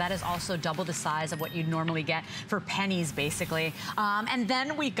cleanser. That is also double the size of what you'd normally get for pennies, basically. And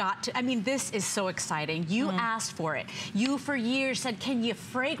then we got to, I mean, this is so exciting. You asked for it. You for years said, can you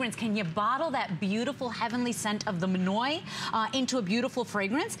fragrance, can you bottle that beautiful heavenly scent of the Manoi into a beautiful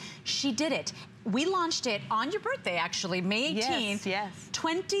fragrance? She did it. we launched it on your birthday, actually, May 18th. Yes, yes.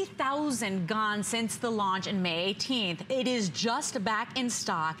 20,000 gone since the launch in May 18th. It is just back in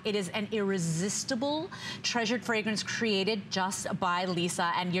stock. It is an irresistible treasured fragrance created just by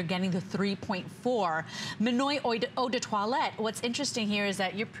Lisa, and you're getting the 3.4 Minoy Eau de Toilette. What's interesting here is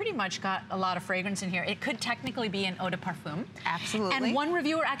that you pretty much got a lot of fragrance in here. It could technically be an eau de parfum. Absolutely. And one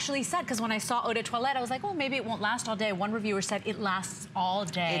reviewer actually said, because when I saw eau de toilette, I was like, oh, maybe it won't last all day. One reviewer said it lasts all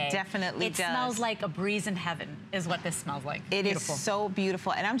day. It definitely does. It smells like a breeze in heaven is what this smells like. It beautiful. is so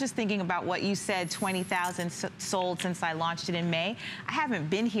beautiful. And I'm just thinking about what you said, 20,000 sold since I launched it in May. I haven't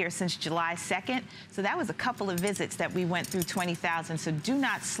been here since July 2nd, so that was a couple of visits that we went through 20,000. So do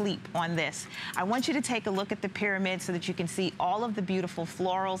not sleep on this. I want you to take a look at the pyramid so that you can see all of the beautiful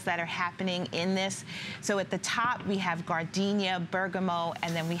florals that are happening in this. So at the top, we have gardenia, bergamot,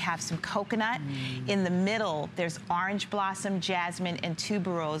 and then we have some coconut. In the middle, there's orange blossom, jasmine, and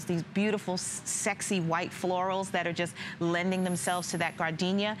tuberose, these beautiful, sexy white florals that are just lending themselves to that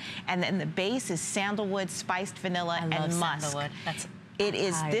gardenia. And then the base is sandalwood, spiced vanilla, and musk. Sandalwood. That's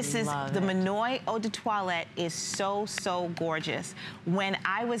This is the Minoy Eau de Toilette is so, so gorgeous. When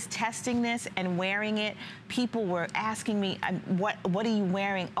I was testing this and wearing it, people were asking me, what are you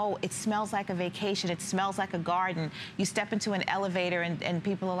wearing? Oh, it smells like a vacation. It smells like a garden. You step into an elevator and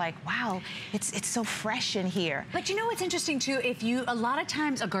people are like, wow, it's so fresh in here. But you know what's interesting too? A lot of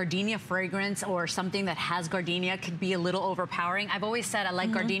times a gardenia fragrance or something that has gardenia could be a little overpowering. I've always said I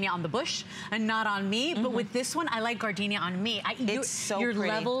like gardenia on the bush and not on me, but with this one, I like gardenia on me. Your pretty.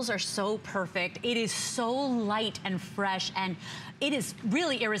 levels are so perfect. It is so light and fresh, and it is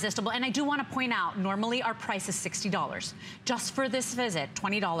really irresistible. And I do want to point out, normally our price is $60. Just for this visit,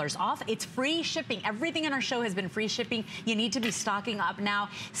 $20 off. It's free shipping. Everything in our show has been free shipping. You need to be stocking up now.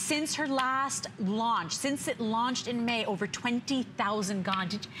 Since her last launch, since it launched in May, over 20,000 gone.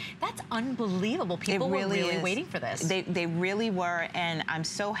 That's unbelievable. People were really waiting for this. They really were, and I'm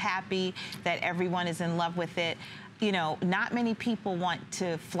so happy that everyone is in love with it. You know, not many people want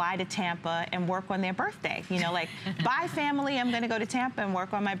to fly to Tampa and work on their birthday. You know, like, bye family, I'm gonna go to Tampa and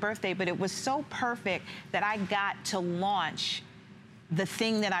work on my birthday. But it was so perfect that I got to launch the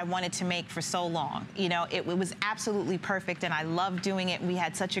thing that I wanted to make for so long. You know, it was absolutely perfect, and I loved doing it. We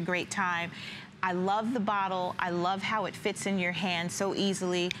had such a great time. I love the bottle. I love how it fits in your hand so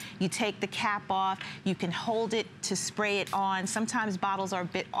easily. You take the cap off. You can hold it to spray it on. Sometimes bottles are a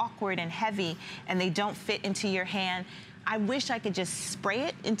bit awkward and heavy, and they don't fit into your hand. I wish I could just spray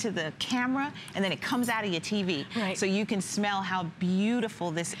it into the camera and then it comes out of your TV. Right. So you can smell how beautiful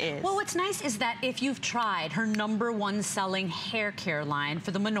this is. Well, what's nice is that if you've tried her #1 selling hair care line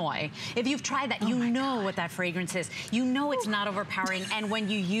for the Minoy, if you've tried that, you know what that fragrance is. You know it's not overpowering. And when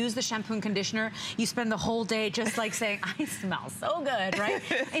you use the shampoo and conditioner, you spend the whole day just like saying, I smell so good, right?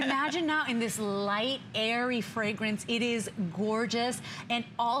 Imagine now in this light, airy fragrance. It is gorgeous and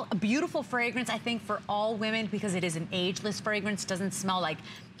a beautiful fragrance, I think, for all women, because it is an ageless fragrance. Doesn't smell like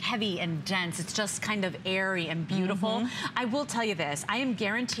heavy and dense. It's just kind of airy and beautiful. I will tell you this, I am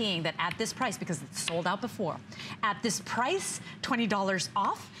guaranteeing that at this price, because it's sold out before, at this price, $20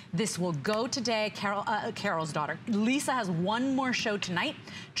 off, this will go today. Carol's daughter, Lisa, has one more show tonight.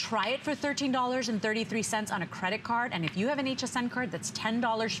 Try it for $13.33 on a credit card, and if you have an HSN card, that's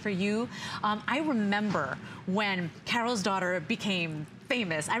 $10 for you. I remember when Carol's daughter became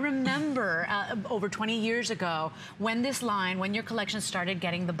famous. I remember over 20 years ago when your collection started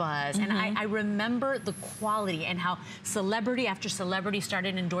getting the buzz. And I remember the quality and how celebrity after celebrity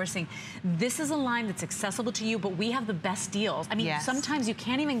started endorsing. This is a line that's accessible to you, but we have the best deals. I mean, sometimes you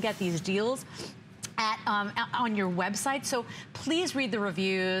can't even get these deals on your website. So please read the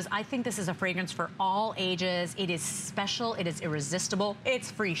reviews. I think this is a fragrance for all ages. It is special. It is irresistible. It's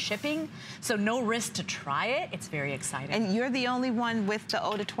free shipping, so no risk to try it. It's very exciting. And you're the only one with the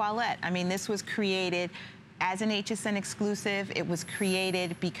Eau de Toilette. I mean, this was created as an HSN exclusive. It was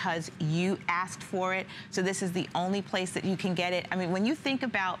created because you asked for it. So this is the only place that you can get it. I mean, when you think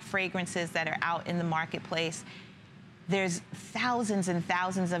about fragrances that are out in the marketplace, there's thousands and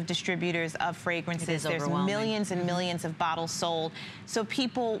thousands of distributors of fragrances. There's millions and millions of bottles sold. So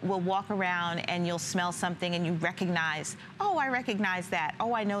people will walk around and you'll smell something and you recognize, oh, I recognize that.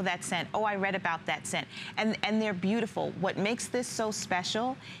 Oh, I know that scent. Oh, I read about that scent. And they're beautiful. What makes this so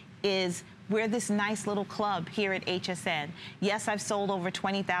special is we're this nice little club here at HSN. Yes, I've sold over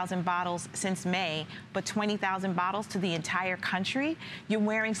 20,000 bottles since May, but 20,000 bottles to the entire country, you're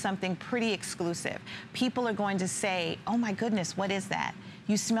wearing something pretty exclusive. People are going to say, oh my goodness, what is that?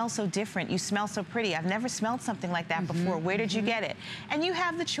 You smell so different. You smell so pretty. I've never smelled something like that before. Where did you get it? And you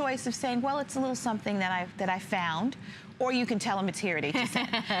have the choice of saying, well, it's a little something that I found. or you can tell them it's here at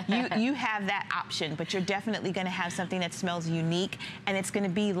HSN. you have that option, but you're definitely going to have something that smells unique, and it's going to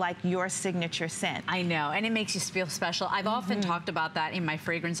be like your signature scent. I know, and it makes you feel special. I've often talked about that in my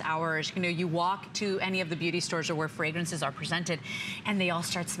fragrance hours. You know, you walk to any of the beauty stores or where fragrances are presented, and they all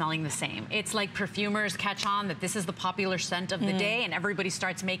start smelling the same. It's like perfumers catch on that this is the popular scent of the day, and everybody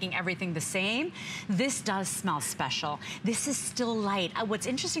starts making everything the same. This does smell special. This is still light. What's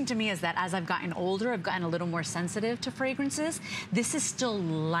interesting to me is that as I've gotten older, I've gotten a little more sensitive to fragrances. This is still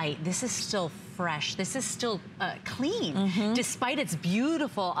light. This is still fresh. This is still clean, despite its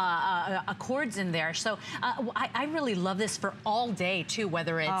beautiful accords in there. So I really love this for all day too,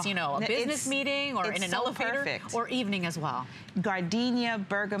 whether it's, you know, a business meeting or in an elevator or evening as well. Gardenia,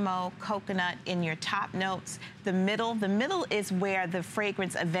 bergamot, coconut in your top notes. The middle is where the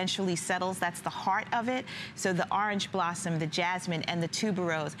fragrance eventually settles. That's the heart of it. So the orange blossom, the jasmine, and the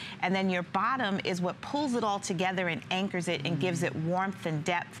tuberose. And then your bottom is what pulls it all together and anchors it and gives it warmth and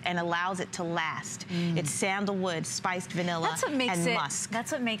depth and allows it to last. It's sandalwood, spiced vanilla, and musk.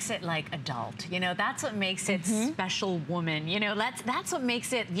 That's what makes it like adult. You know, that's what makes it special woman. You know, that's what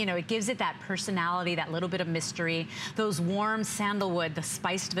makes it, you know, it gives it that personality, that little bit of mystery, those warm sandalwood, the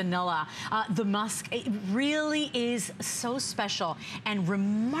spiced vanilla, the musk. It really is so special and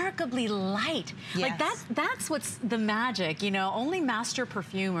remarkably light. Like that's what's the magic, you know. Only master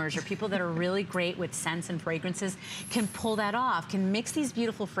perfumers or people that are really great with scents and fragrances can pull that off, can mix these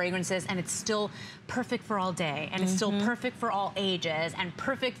beautiful fragrances, and it's still perfect for all day, and it's still perfect for all ages, and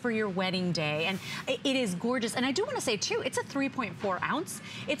perfect for your wedding day. And it is gorgeous. And I do want to say too, it's a 3.4 ounce.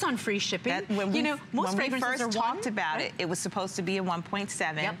 It's on free shipping. You know, most fragrances are when we first talked about it, it was supposed to be a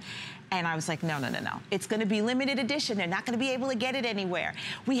 1.7. And I was like, no, no, no, no. It's going to be limited edition. They're not going to be able to get it anywhere.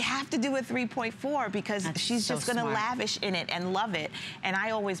 We have to do a 3.4 because she's just going to lavish in it and love it. And I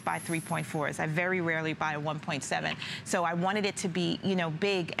always buy 3.4s. I very rarely buy a 1.7. So I wanted it to be, you know,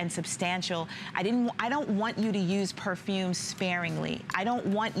 big and substantial. I don't want you to use perfume sparingly. I don't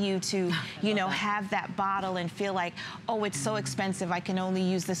want you to, you know, have that bottle and feel like, oh, it's so expensive, I can only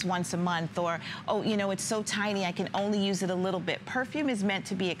use this once a month, or, oh, you know, it's so tiny, I can only use it a little bit. Perfume is meant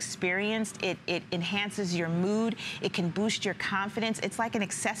to be experienced. It enhances your mood. It can boost your confidence. It's like an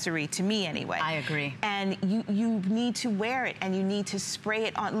accessory to me anyway. I agree. And you need to wear it, and you need to spray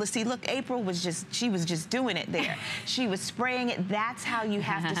it on. Let's see, look, April was just doing it there. She was spraying it. That's how you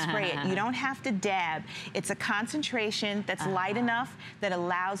have to spray it. You don't have to dab. It's a concentration that's light enough that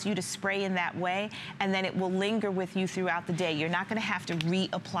allows you to spray in that way, and then it will linger with you throughout the day. You're not going to have to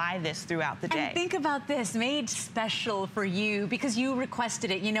reapply this throughout the day. And think about this, made special for you because you requested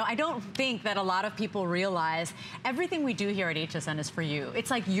it. You know, I don't think that a lot of people realize everything we do here at HSN is for you.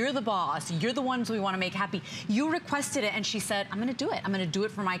 It's like you're the boss. You're the ones we want to make happy. You requested it, and she said, I'm going to do it. I'm going to do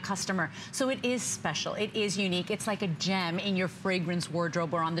it for my customer. So it is special. It is unique. It's like a gem in your fragrance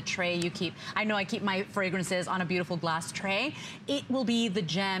wardrobe or on the tray you keep. I know I keep my fragrances on a beautiful glass tray. It will be the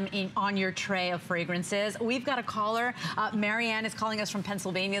gem on your tray of fragrances. We've got a caller. Marianne is calling us from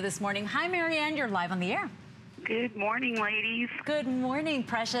Pennsylvania this morning. Hi, Marianne. You're live on the air. Good morning, ladies. Good morning,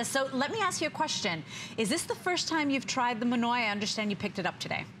 Precious. So let me ask you a question. Is this the first time you've tried the Monoi? I understand you picked it up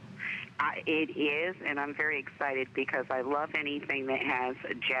today. It is, and I'm very excited because I love anything that has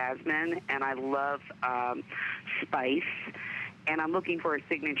jasmine, and I love spice. And I'm looking for a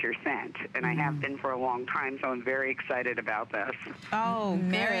signature scent, and I have been for a long time, so I'm very excited about this. Oh,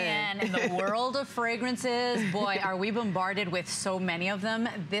 Marianne, in the world of fragrances, boy, are we bombarded with so many of them.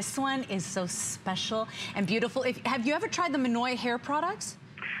 This one is so special and beautiful. Have you ever tried the Monoi hair products?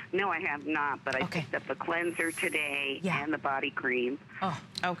 No, I have not, but I picked up the cleanser today and the body cream. Oh,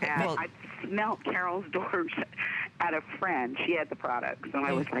 okay. And I smelled Carol's doors at a friend. She had the products, and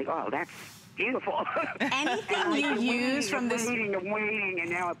I was like, oh, that's beautiful. Anything you use from this... I'm waiting, and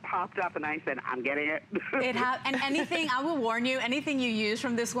now it popped up, and I said, I'm getting it. And anything, I will warn you, anything you use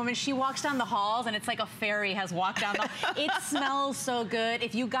from this woman, she walks down the halls, and it's like a fairy has walked down the... It smells so good.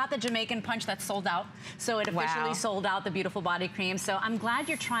 If you got the Jamaican Punch, that's sold out. So it officially sold out, the beautiful body cream. So I'm glad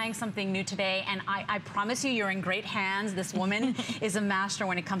you're trying something new today, and I promise you, you're in great hands. This woman is a master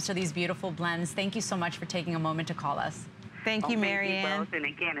when it comes to these beautiful blends. Thank you so much for taking a moment to call us. Thank you, Marianne. Thank you both. And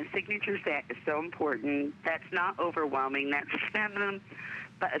again, a signature set is so important. That's not overwhelming. That's feminine,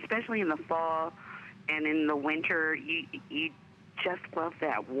 but especially in the fall and in the winter, you just love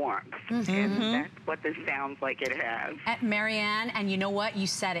that warmth. And that's what this sounds like it has. Marianne, and you know what? You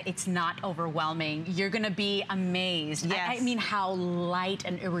said it. It's not overwhelming. You're going to be amazed. Yes. I mean, how light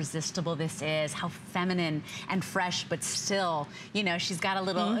and irresistible this is, how feminine and fresh, but still, you know, she's got a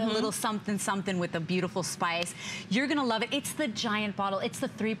little something with a beautiful spice. You're going to love it. It's the giant bottle. It's the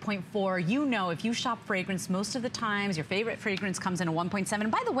 3.4. You know, if you shop fragrance, most of the times your favorite fragrance comes in a 1.7.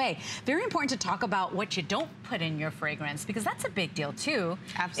 And by the way, very important to talk about what you don't put in your fragrance, because that's a big deal too.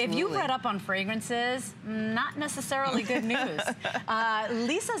 Absolutely. If you've read up on fragrances, not necessarily good news.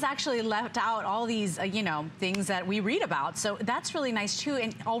 Lisa's actually left out all these, you know, things that we read about. So that's really nice too,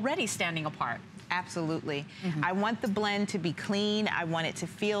 and already standing apart. Absolutely. I want the blend to be clean. I want it to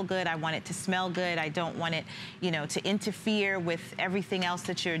feel good. I want it to smell good. I don't want it, you know, to interfere with everything else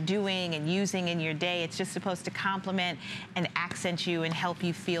that you're doing and using in your day. It's just supposed to complement and accent you and help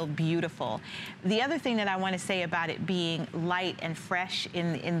you feel beautiful. The other thing that I want to say about it being light and fresh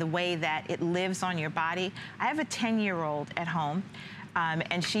in the way that it lives on your body, I have a 10-year-old at home.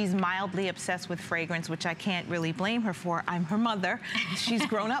 And she's mildly obsessed with fragrance, which I can't really blame her for. I'm her mother. She's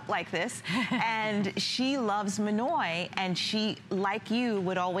grown up like this. And she loves Monoi. And she, like you,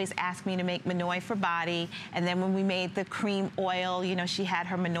 would always ask me to make Monoi for body. And then when we made the cream oil, you know, she had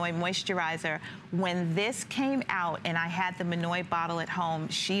her Monoi moisturizer. When this came out and I had the Monoi bottle at home,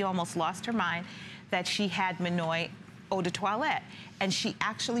 she almost lost her mind that she had Monoi eau de toilette. And she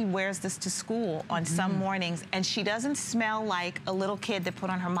actually wears this to school on some mornings, and she doesn't smell like a little kid that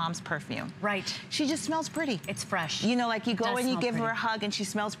put on her mom's perfume. Right. She just smells pretty. It's fresh. You know, like you go and you give pretty. her a hug and she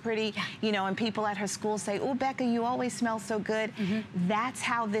smells pretty, you know, and people at her school say, oh, Becca, you always smell so good. That's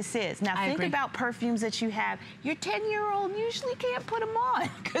how this is. Now, think about perfumes that you have. Your 10-year-old usually can't put them on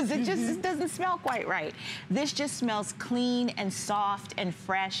because it just doesn't smell quite right. This just smells clean and soft and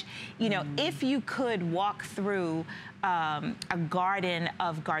fresh. You know, if you could walk through a garden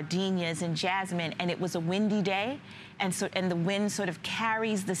of gardenias and jasmine, and it was a windy day, and the wind sort of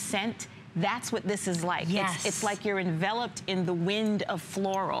carries the scent. That's what this is like. Yes. It's like you're enveloped in the wind of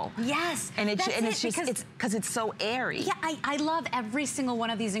floral. Yes. And it's just because it's so airy. Yeah, I love every single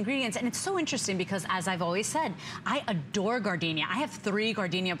one of these ingredients, and it's so interesting because, as I've always said, I adore gardenia. I have 3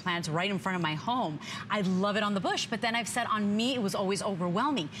 gardenia plants right in front of my home. I love it on the bush, but then I've said on me it was always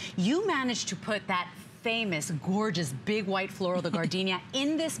overwhelming. You managed to put that famous, gorgeous, big white floral, the gardenia,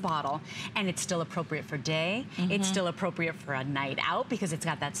 in this bottle, and it's still appropriate for day. It's still appropriate for a night out because it's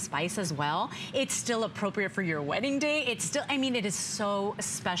got that spice as well. It's still appropriate for your wedding day. It's still, I mean, it is so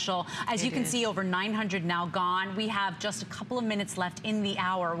special. As you can see, over 900 now gone. We have just a couple of minutes left in the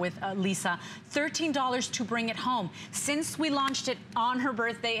hour with Lisa. $13 to bring it home. Since we launched it on her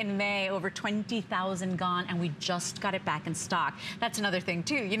birthday in May, over 20,000 gone, and we just got it back in stock. That's another thing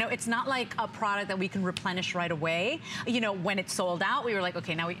too. You know, it's not like a product that we can replenish right away. You know, when it's sold out, we were like,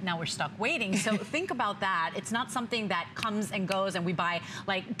 okay, now we're stuck waiting. So think about that. It's not something that comes and goes and we buy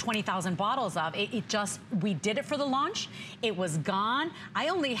like 20,000 bottles of. It just, we did it for the launch. It was gone. I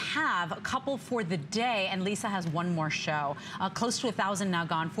only have a couple for the day, and Lisa has one more show. Close to 1,000 now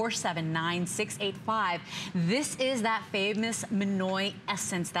gone. 479-685. This is that famous Monoi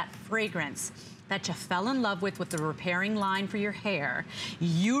essence, that fragrance that you fell in love with the repairing line for your hair.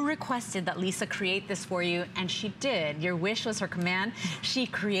 You requested that Lisa create this for you, and she did. Your wish was her command. She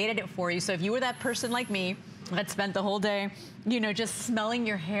created it for you. So if you were that person like me that spent the whole day, you know, just smelling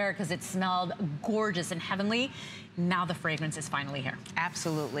your hair because it smelled gorgeous and heavenly, now the fragrance is finally here.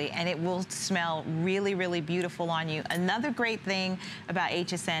 Absolutely, and it will smell really, really beautiful on you. Another great thing about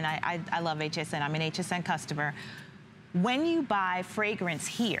HSN, I love HSN, I'm an HSN customer. When you buy fragrance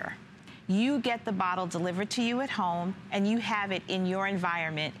here, you get the bottle delivered to you at home, and you have it in your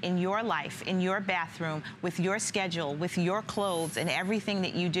environment, in your life, in your bathroom, with your schedule, with your clothes, and everything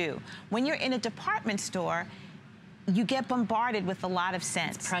that you do. When you're in a department store, you get bombarded with a lot of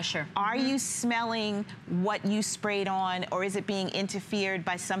scents. It's pressure. Are you smelling what you sprayed on, or is it being interfered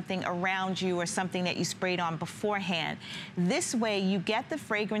by something around you or something that you sprayed on beforehand? This way, you get the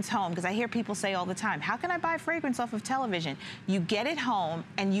fragrance home, because I hear people say all the time, how can I buy fragrance off of television? You get it home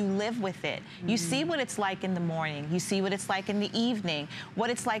and you live with it. You see what it's like in the morning. You see what it's like in the evening,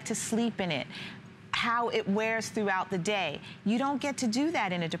 what it's like to sleep in it, how it wears throughout the day. You don't get to do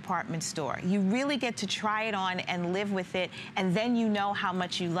that in a department store. You really get to try it on and live with it, and then you know how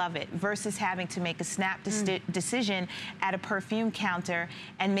much you love it, versus having to make a snap decision at a perfume counter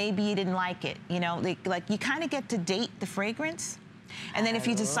and maybe you didn't like it. You know, like you kind of get to date the fragrance. And then if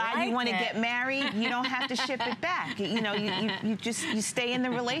you decide you want to get married, you don't have to ship it back. You know, you stay in the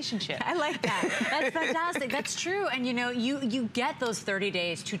relationship. I like that. That's fantastic. That's true. And you know, you get those 30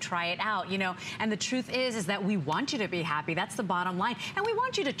 days to try it out, you know. And the truth is that we want you to be happy. That's the bottom line. And we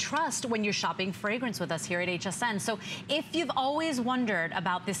want you to trust when you're shopping fragrance with us here at HSN. So if you've always wondered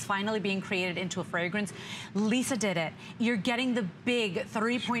about this finally being created into a fragrance, Lisa did it. You're getting the big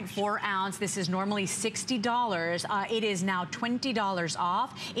 3.4 ounce. This is normally $60. It is now $20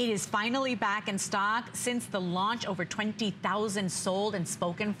 off. It is finally back in stock. Since the launch, over 20,000 sold and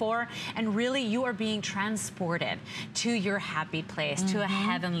spoken for. And really, you are being transported to your happy place, to a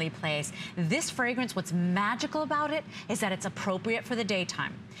heavenly place. This fragrance, what's magical about it is that it's appropriate for the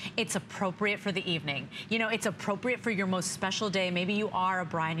daytime. It's appropriate for the evening. You know, it's appropriate for your most special day. Maybe you are a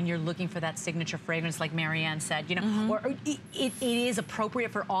bride and you're looking for that signature fragrance like Marianne said, you know, or it is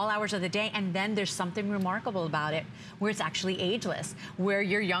appropriate for all hours of the day. And then there's something remarkable about it where it's actually ageless, where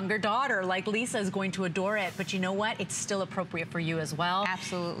your younger daughter like Lisa is going to adore it. But you know what? It's still appropriate for you as well.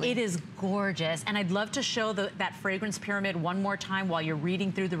 Absolutely. It is gorgeous. And I'd love to show that fragrance pyramid one more time while you're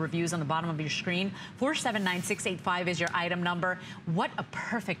reading through the reviews on the bottom of your screen. 479685 is your item number. What a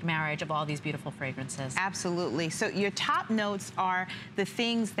perfect marriage of all these beautiful fragrances. Absolutely. So your top notes are the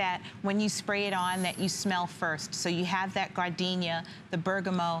things that when you spray it on that you smell first. So you have that gardenia, the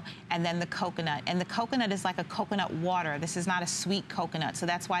bergamot, and then the coconut. And the coconut is like a coconut water. This is not a sweet coconut. So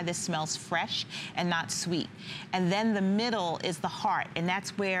that's why this smells fresh and not sweet. And then the middle is the heart. And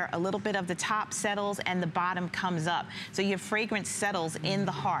that's where a little bit of the top settles and the bottom comes up. So your fragrance settles in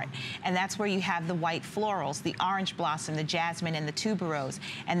the heart. And that's where you have the white florals, the orange blossom, the jasmine, and the tuberose.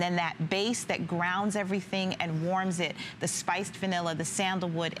 And then that base that grounds everything and warms it, the spiced vanilla, the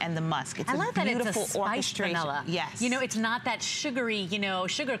sandalwood, and the musk. It's I love that it's a beautiful spiced orchestration. vanilla. Yes. You know, it's not that sugary, you know,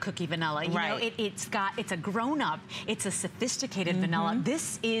 sugar cookie vanilla. You know, it's a grown-up, it's a sophisticated vanilla.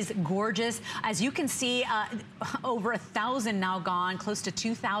 This is gorgeous. As you can see, over 1,000 now gone, close to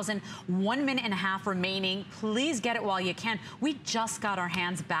 2,000, 1 minute and a half remaining. Please get it while you can. We just got our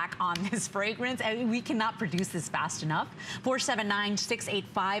hands back on this fragrance, and we cannot produce this fast enough.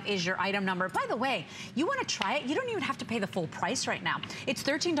 479685 is your item number. By the way, you want to try it, you don't even have to pay the full price right now. It's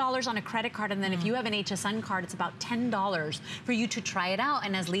 $13 on a credit card, and then if you have an HSN card, it's about $10 for you to try it out.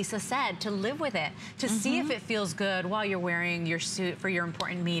 And as Lisa said, to live with it, to see if it feels good while you're wearing your suit for your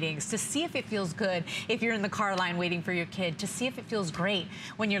important meetings, to see if it feels good if you're in the car line waiting for your kid, to see if it feels great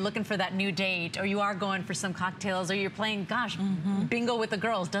when you're looking for that new date, or you are going for some cocktails, or you're playing, gosh, bingo with the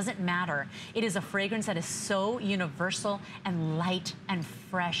girls. Doesn't matter. It is a fragrance that is so universal and light and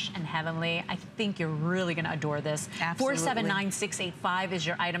fresh and heavenly. I think you're really going to adore this. Absolutely. 479685 is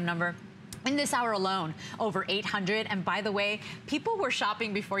your item number. In this hour alone, over 800. And by the way, people were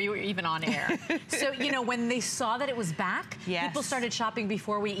shopping before you were even on air. So, you know, when they saw that it was back, people started shopping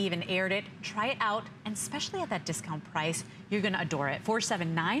before we even aired it. Try it out, and especially at that discount price, you're going to adore it.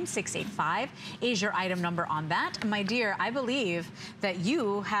 479685 is your item number on that. My dear, I believe that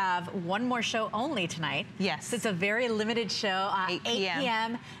you have one more show only tonight. Yes. So it's a very limited show. 8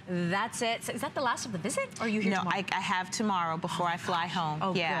 p.m. That's it. So is that the last of the visit? Or are you here tomorrow? No, I have tomorrow before I fly home.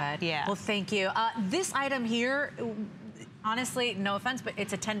 Oh, yeah, good. Yeah. Well, thank you. This item here, honestly, no offense, but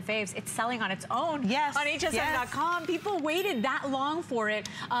it's a 10 faves. It's selling on its own on hsn.com. People waited that long for it.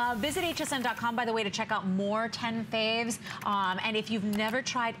 Visit hsn.com, by the way, to check out more 10 faves. And if you've never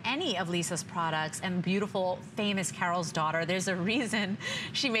tried any of Lisa's products and beautiful, famous Carol's daughter, there's a reason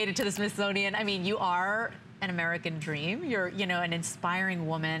she made it to the Smithsonian. I mean, you are an American dream. You're, you know, an inspiring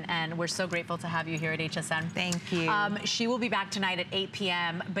woman, and we're so grateful to have you here at HSN. Thank you. She will be back tonight at 8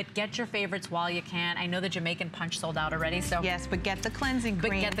 p.m., but get your favorites while you can. I know the Jamaican Punch sold out already, so. Yes, but get the cleansing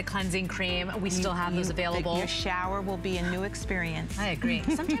cream. But get the cleansing cream. We still have those available. Your shower will be a new experience. I agree.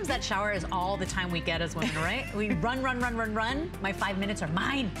 Sometimes that shower is all the time we get as women, right? We run, run, run, run, run. My 5 minutes are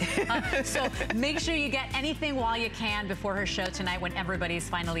mine. So make sure you get anything while you can before her show tonight when everybody's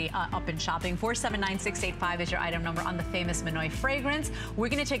finally up and shopping. 479685 is your item number on the famous Minoy fragrance. We're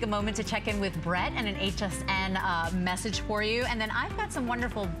going to take a moment to check in with Brett and an HSN message for you. And then I've got some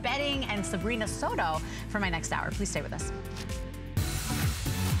wonderful betting and Sabrina Soto for my next hour. Please stay with us.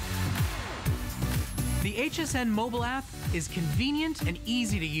 The HSN mobile app is convenient and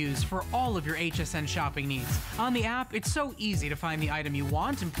easy to use for all of your HSN shopping needs. On the app, it's so easy to find the item you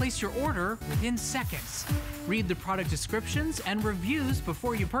want and place your order within seconds. Read the product descriptions and reviews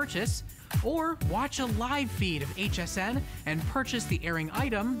before you purchase, or watch a live feed of HSN and purchase the airing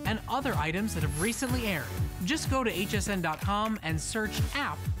item and other items that have recently aired. Just go to hsn.com and search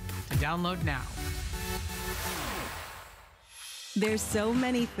app to download now. There's so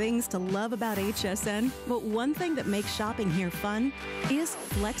many things to love about HSN, but one thing that makes shopping here fun is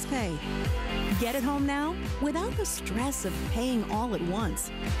FlexPay. Get it home now without the stress of paying all at once.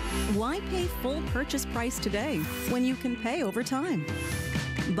 Why pay full purchase price today when you can pay over time?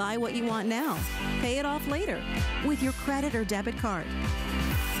 Buy what you want now, pay it off later with your credit or debit card.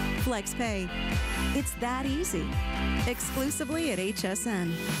 FlexPay. It's that easy. Exclusively at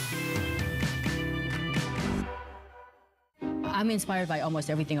HSN. I'm inspired by almost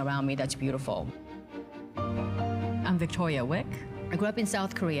everything around me that's beautiful. I'm Victoria Wick. I grew up in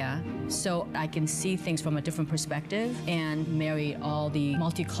South Korea, so I can see things from a different perspective and marry all the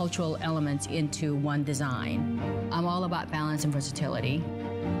multicultural elements into one design. I'm all about balance and versatility.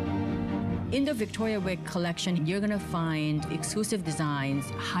 In the Victoria Wick collection, you're gonna find exclusive designs,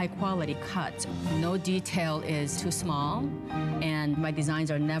 high quality cuts. No detail is too small, and my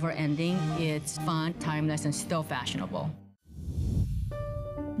designs are never ending. It's fun, timeless, and still fashionable.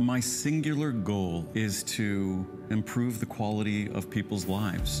 My singular goal is to improve the quality of people's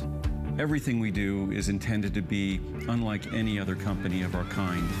lives. Everything we do is intended to be unlike any other company of our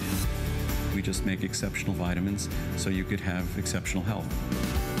kind. We just make exceptional vitamins so you could have exceptional health.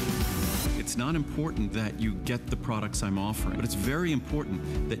 It's not important that you get the products I'm offering, but it's very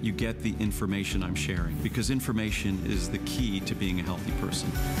important that you get the information I'm sharing, because information is the key to being a healthy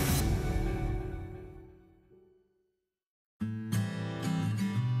person.